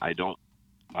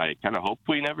I kind of hope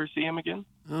we never see him again.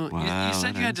 Oh, wow, you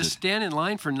said you had to stand in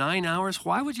line for 9 hours.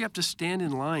 Why would you have to stand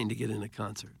in line to get in a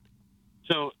concert?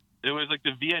 So it was like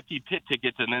the VIP pit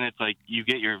tickets, and then it's like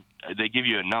they give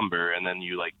you a number, and then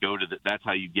you go to that's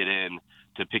how you get in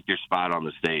to pick your spot on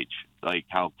the stage, like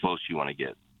how close you want to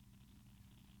get.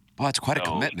 Well, it's quite a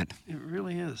commitment. It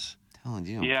really is. I'm telling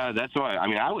you. Yeah, that's why. I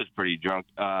mean, I was pretty drunk.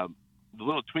 The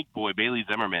little twink boy, Bailey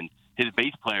Zimmerman, his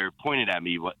bass player pointed at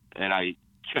me, and I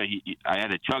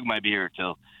had to chug my beer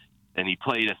and he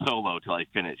played a solo till I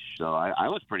finished. So I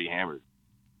was pretty hammered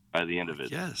by the end of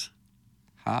it. Yes.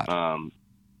 Hot.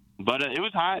 But it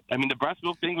was hot. I mean, the breast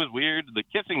milk thing was weird. The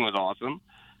kissing was awesome,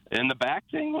 and the back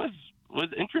thing was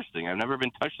interesting. I've never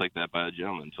been touched like that by a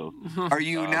gentleman. So, are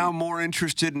you now more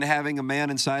interested in having a man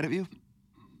inside of you?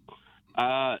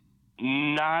 Not.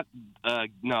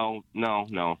 No.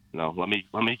 Let me.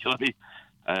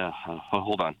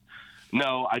 Hold on.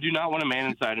 No, I do not want a man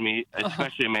inside of me,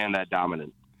 especially a man that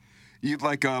dominant. You'd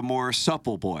like a more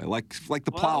supple boy, like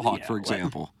the Plowhawk, for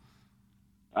example.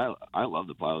 I love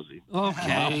the Plowsy.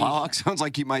 Okay. Plowhawk sounds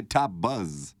like you might top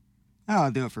Buzz.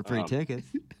 I'll do it for free tickets.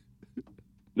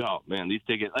 No, man, these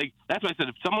tickets, that's why I said,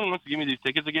 if someone wants to give me these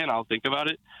tickets again, I'll think about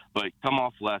it, but come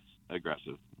off less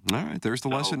aggressive. All right, there's the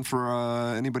lesson for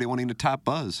anybody wanting to top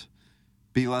Buzz.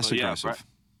 Be less aggressive.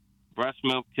 Breast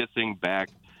milk, kissing, back.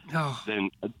 Oh. Then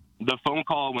the phone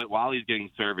call while he's getting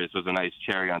service was a nice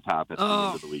cherry on top at the end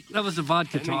of the weekend. That was the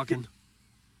vodka talking.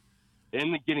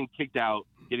 And getting kicked out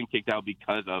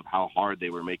because of how hard they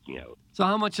were making out. So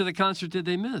how much of the concert did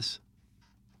they miss?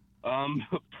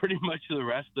 Pretty much the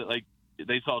rest.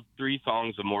 They saw 3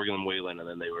 songs of Morgan Whalen, and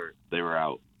then they were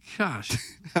out. Gosh.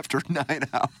 After 9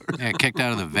 hours. Yeah, kicked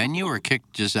out of the venue or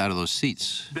kicked just out of those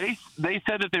seats? They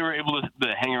said that they were able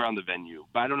to hang around the venue,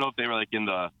 but I don't know if they were in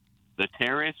the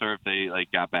terrace or if they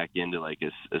got back into a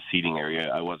seating area.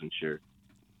 I wasn't sure.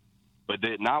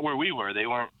 but not where we were. They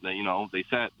weren't. They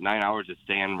set 9 hours to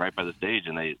stand right by the stage,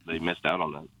 and they missed out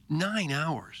on that. 9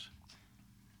 hours.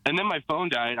 And then my phone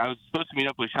died. I was supposed to meet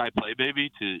up with Shy Play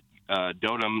Baby to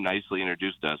Dotem nicely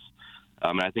introduced us.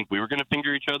 And I think we were going to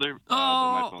finger each other, but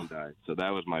my phone died. So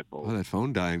that was my fault. Oh, that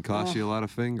phone dying cost you a lot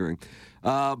of fingering.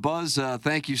 Buzz,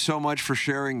 thank you so much for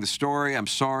sharing the story. I'm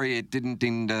sorry it didn't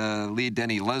lead to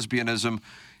any lesbianism.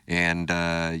 And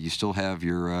you still have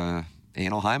your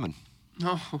anal hymen.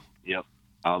 Oh. Yep.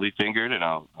 I'll be fingered, and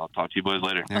I'll talk to you boys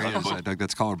later. There he is. Doug,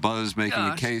 that's caller Buzz making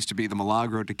a case to be the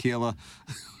Milagro Tequila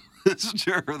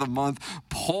Listener of the Month.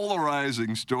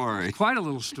 Polarizing story. Quite a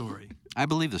little story. I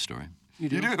believe the story. You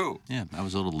do? Yeah, I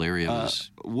was a little leery of his.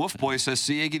 Wolf Boy says,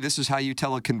 see, Iggy, this is how you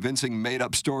tell a convincing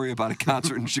made-up story about a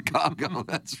concert in Chicago.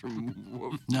 That's from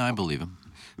Wolf. No, I believe him.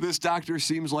 This doctor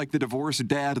seems like the divorced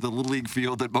dad of the Little League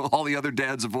field that all the other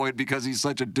dads avoid because he's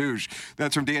such a douche.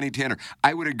 That's from Danny Tanner.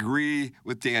 I would agree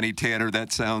with Danny Tanner.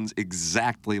 That sounds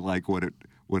exactly like what it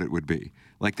would be.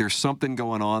 Like there's something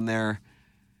going on there.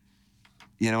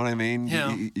 You know what I mean?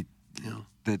 Yeah.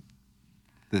 That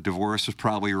the divorce was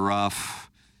probably rough.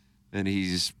 And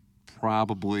he's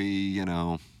probably,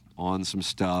 on some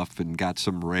stuff and got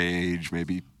some rage,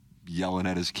 maybe yelling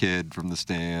at his kid from the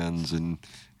stands. And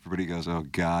everybody goes, oh,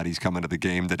 God, he's coming to the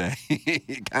game today.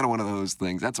 Kind of one of those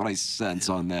things. That's what I sense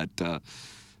on that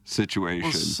situation.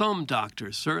 Well, some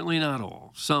doctors, certainly not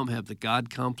all, some have the God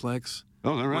complex.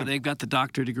 Oh, they're right. Where they've got the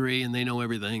doctor degree and they know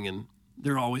everything and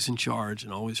they're always in charge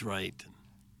and always right.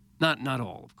 Not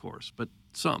all, of course, but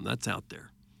some. That's out there.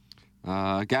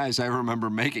 Guys, I remember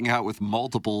making out with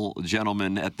multiple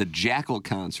gentlemen at the Jackal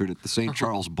concert at the St.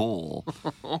 Charles Bowl.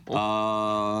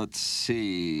 Let's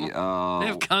see. They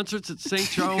have concerts at St.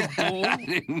 Charles Bowl?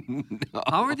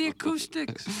 How are the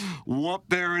acoustics? Whoop,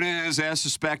 there it is. As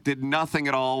suspected, nothing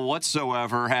at all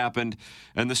whatsoever happened.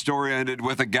 And the story ended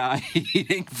with a guy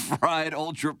eating fried,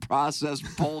 ultra-processed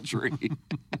poultry.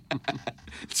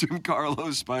 It's from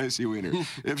Carlos Spicy Wiener.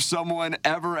 If someone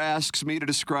ever asks me to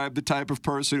describe the type of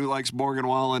person who likes Morgan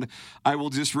Wallen, I will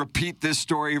just repeat this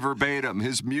story verbatim.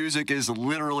 His music is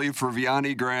literally for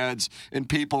Vianney grads and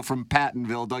people from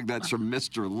Pattonville. Doug, that's from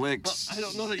Mr. Licks. I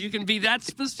don't know that you can be that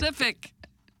specific.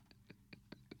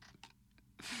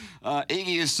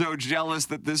 Iggy is so jealous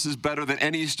that this is better than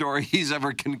any story he's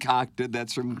ever concocted.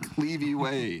 That's from Clevie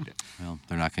Wade. Well,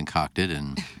 they're not concocted,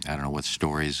 and I don't know what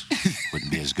stories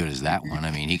wouldn't be as good as that one. I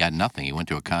mean, he got nothing. He went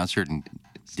to a concert and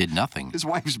did nothing. His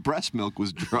wife's breast milk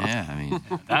was drunk. Yeah, I mean,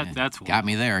 that's got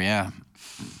me there, yeah.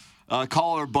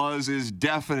 Caller Buzz is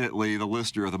definitely the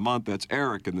listener of the month. That's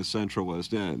Eric in the Central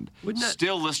West End.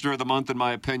 Still listener of the month, in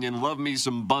my opinion. Love me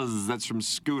some Buzz. That's from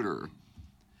Scooter.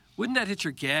 Wouldn't that hit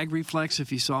your gag reflex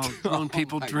if you saw grown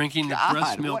people drinking the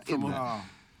breast milk from a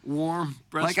warm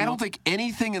breast milk? I don't think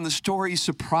anything in the story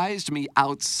surprised me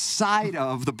outside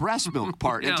of the breast milk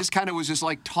part. Yeah. It just kind of was just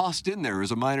like tossed in there as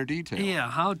a minor detail.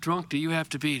 Yeah, how drunk do you have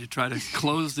to be to try to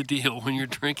close the deal when you're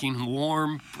drinking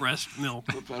warm breast milk?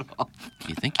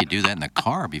 You think you do that in the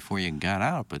car before you got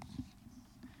out, but...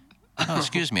 Oh,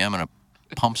 excuse me, I'm going to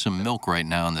pump some milk right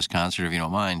now in this concert if you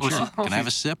don't mind. Sure. Can I have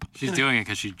a sip? She's doing it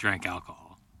because she drank alcohol.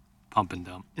 Pump and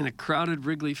dump. In a crowded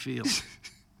Wrigley Field.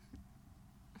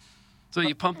 So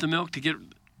you pump the milk to get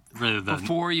rid of the...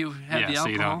 Before you have the alcohol? So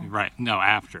you don't, right. No,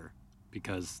 after.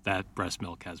 Because that breast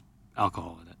milk has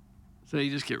alcohol in it. So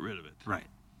you just get rid of it. Right.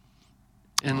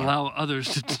 And allow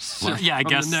others to sip yeah, I from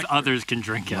guess the nectar. others can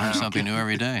drink it. Learn something new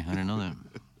every day. I didn't know that.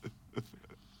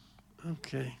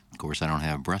 Okay. Of course, I don't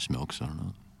have breast milk, so I don't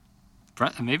know.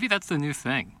 Maybe that's the new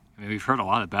thing. I mean, we've heard a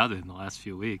lot about it in the last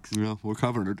few weeks. Yeah, we're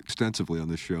covering it extensively on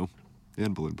this show.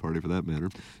 And Balloon Party, for that matter.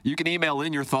 You can email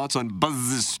in your thoughts on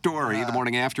Buzz's story the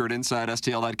morning after at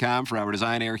InsideSTL.com for our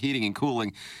Design, Air, Heating, and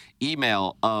Cooling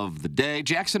email of the day.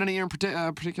 Jackson, any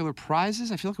particular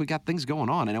prizes? I feel like we got things going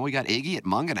on. I know we got Iggy at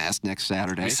Munganast next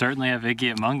Saturday. We certainly have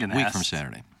Iggy at Munganast. Week from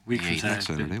Saturday. Week from Next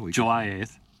Saturday. July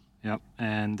 8th. Yep.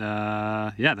 And,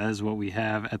 that is what we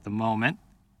have at the moment.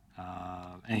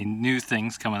 Any new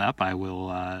things coming up, I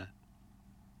will...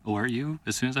 alert you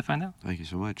as soon as I find out. Thank you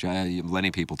so much.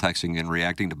 Many people texting and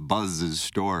reacting to Buzz's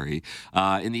story.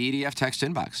 In the EDF text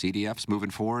inbox, EDF's moving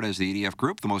forward as the EDF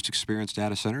Group, the most experienced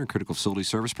data center and critical facility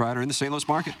service provider in the St. Louis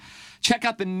market. Check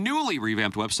out the newly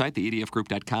revamped website,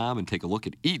 theedfgroup.com, and take a look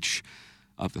at each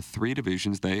of the three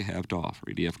divisions they have to offer.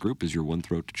 EDF Group is your one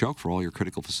throat to choke for all your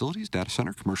critical facilities, data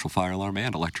center, commercial fire alarm,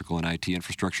 and electrical and IT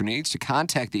infrastructure needs. To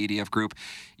contact the EDF Group,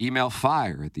 email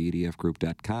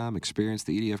fire@theedfgroup.com. Experience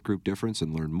the EDF Group difference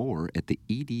and learn more at the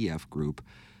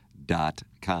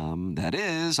edfgroup.com. That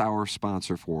is our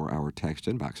sponsor for our text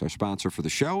inbox. Our sponsor for the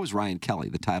show is Ryan Kelly,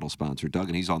 the title sponsor, Doug,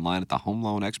 and he's online at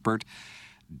thehomeloanexpert.com.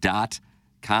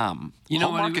 HomeLoanExpert.com. You know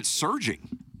Home what, market's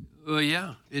surging. Well,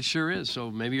 yeah, it sure is.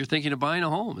 So maybe you're thinking of buying a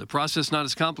home. The process not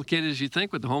as complicated as you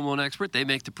think with the Home Loan Expert. They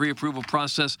make the pre-approval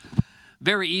process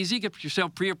very easy. Get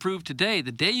yourself pre-approved today,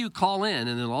 the day you call in,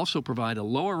 and they'll also provide a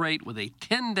lower rate with a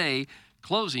 10-day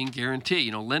closing guarantee.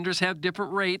 You know, lenders have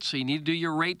different rates, so you need to do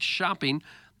your rate shopping.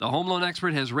 The Home Loan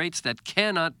Expert has rates that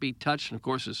cannot be touched, and of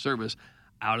course, his service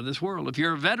out of this world. If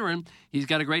you're a veteran, he's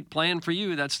got a great plan for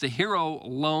you. That's the Hero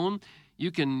Loan.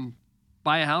 You can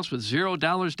buy a house with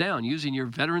 $0 down using your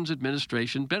Veterans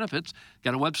Administration benefits.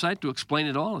 Got a website to explain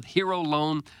it all at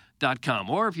HeroLoan.com.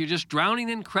 Or if you're just drowning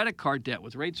in credit card debt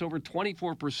with rates over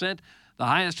 24%, the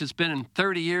highest it's been in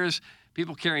 30 years,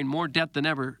 people carrying more debt than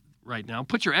ever right now.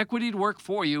 Put your equity to work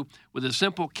for you with a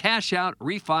simple cash out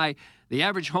refi. The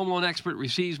average Home Loan Expert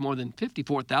receives more than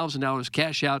 $54,000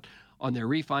 cash out on their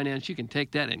refinance. You can take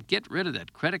that and get rid of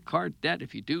that credit card debt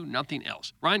if you do nothing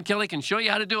else. Ryan Kelly can show you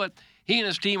how to do it. He and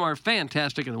his team are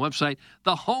fantastic on the website,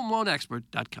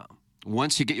 thehomeloanexpert.com.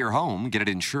 Once you get your home, get it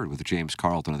insured with James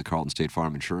Carlton of the Carlton State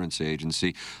Farm Insurance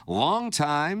Agency.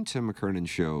 Long-time Tim McKernan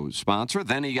Show sponsor.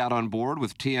 Then he got on board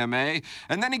with TMA,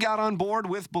 and then he got on board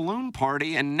with Balloon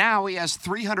Party, and now he has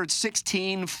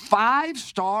 316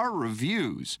 five-star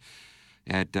reviews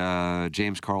at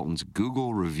James Carlton's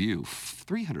Google review.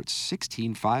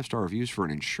 316 five-star reviews for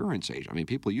an insurance agent. I mean,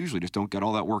 people usually just don't get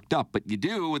all that worked up, but you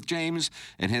do with James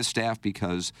and his staff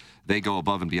because they go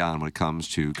above and beyond when it comes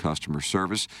to customer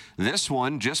service. This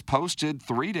one just posted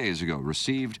 3 days ago,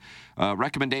 received a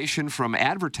recommendation from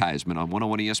advertisement on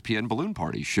 101 ESPN Balloon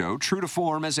Party show. True to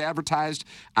form, as advertised,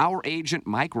 our agent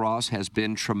Mike Ross has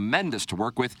been tremendous to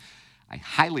work with. I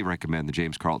highly recommend the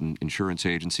James Carlton Insurance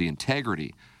Agency.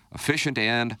 Integrity, efficient,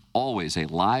 and always a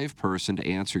live person to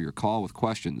answer your call with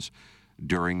questions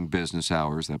during business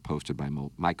hours. That posted by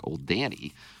Mike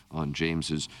Oldani on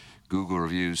James's Google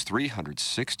reviews.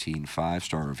 316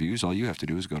 five-star reviews. All you have to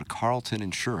do is go to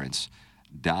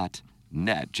carltoninsurance.net.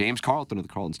 James Carlton of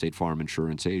the Carlton State Farm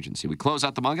Insurance Agency. We close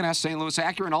out the Munganess St. Louis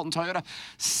Acura and Alton Toyota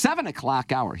 7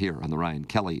 o'clock hour here on the Ryan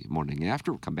Kelly Morning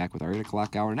After. We'll come back with our 8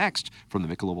 o'clock hour next from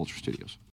the Michelob Ultra Studios.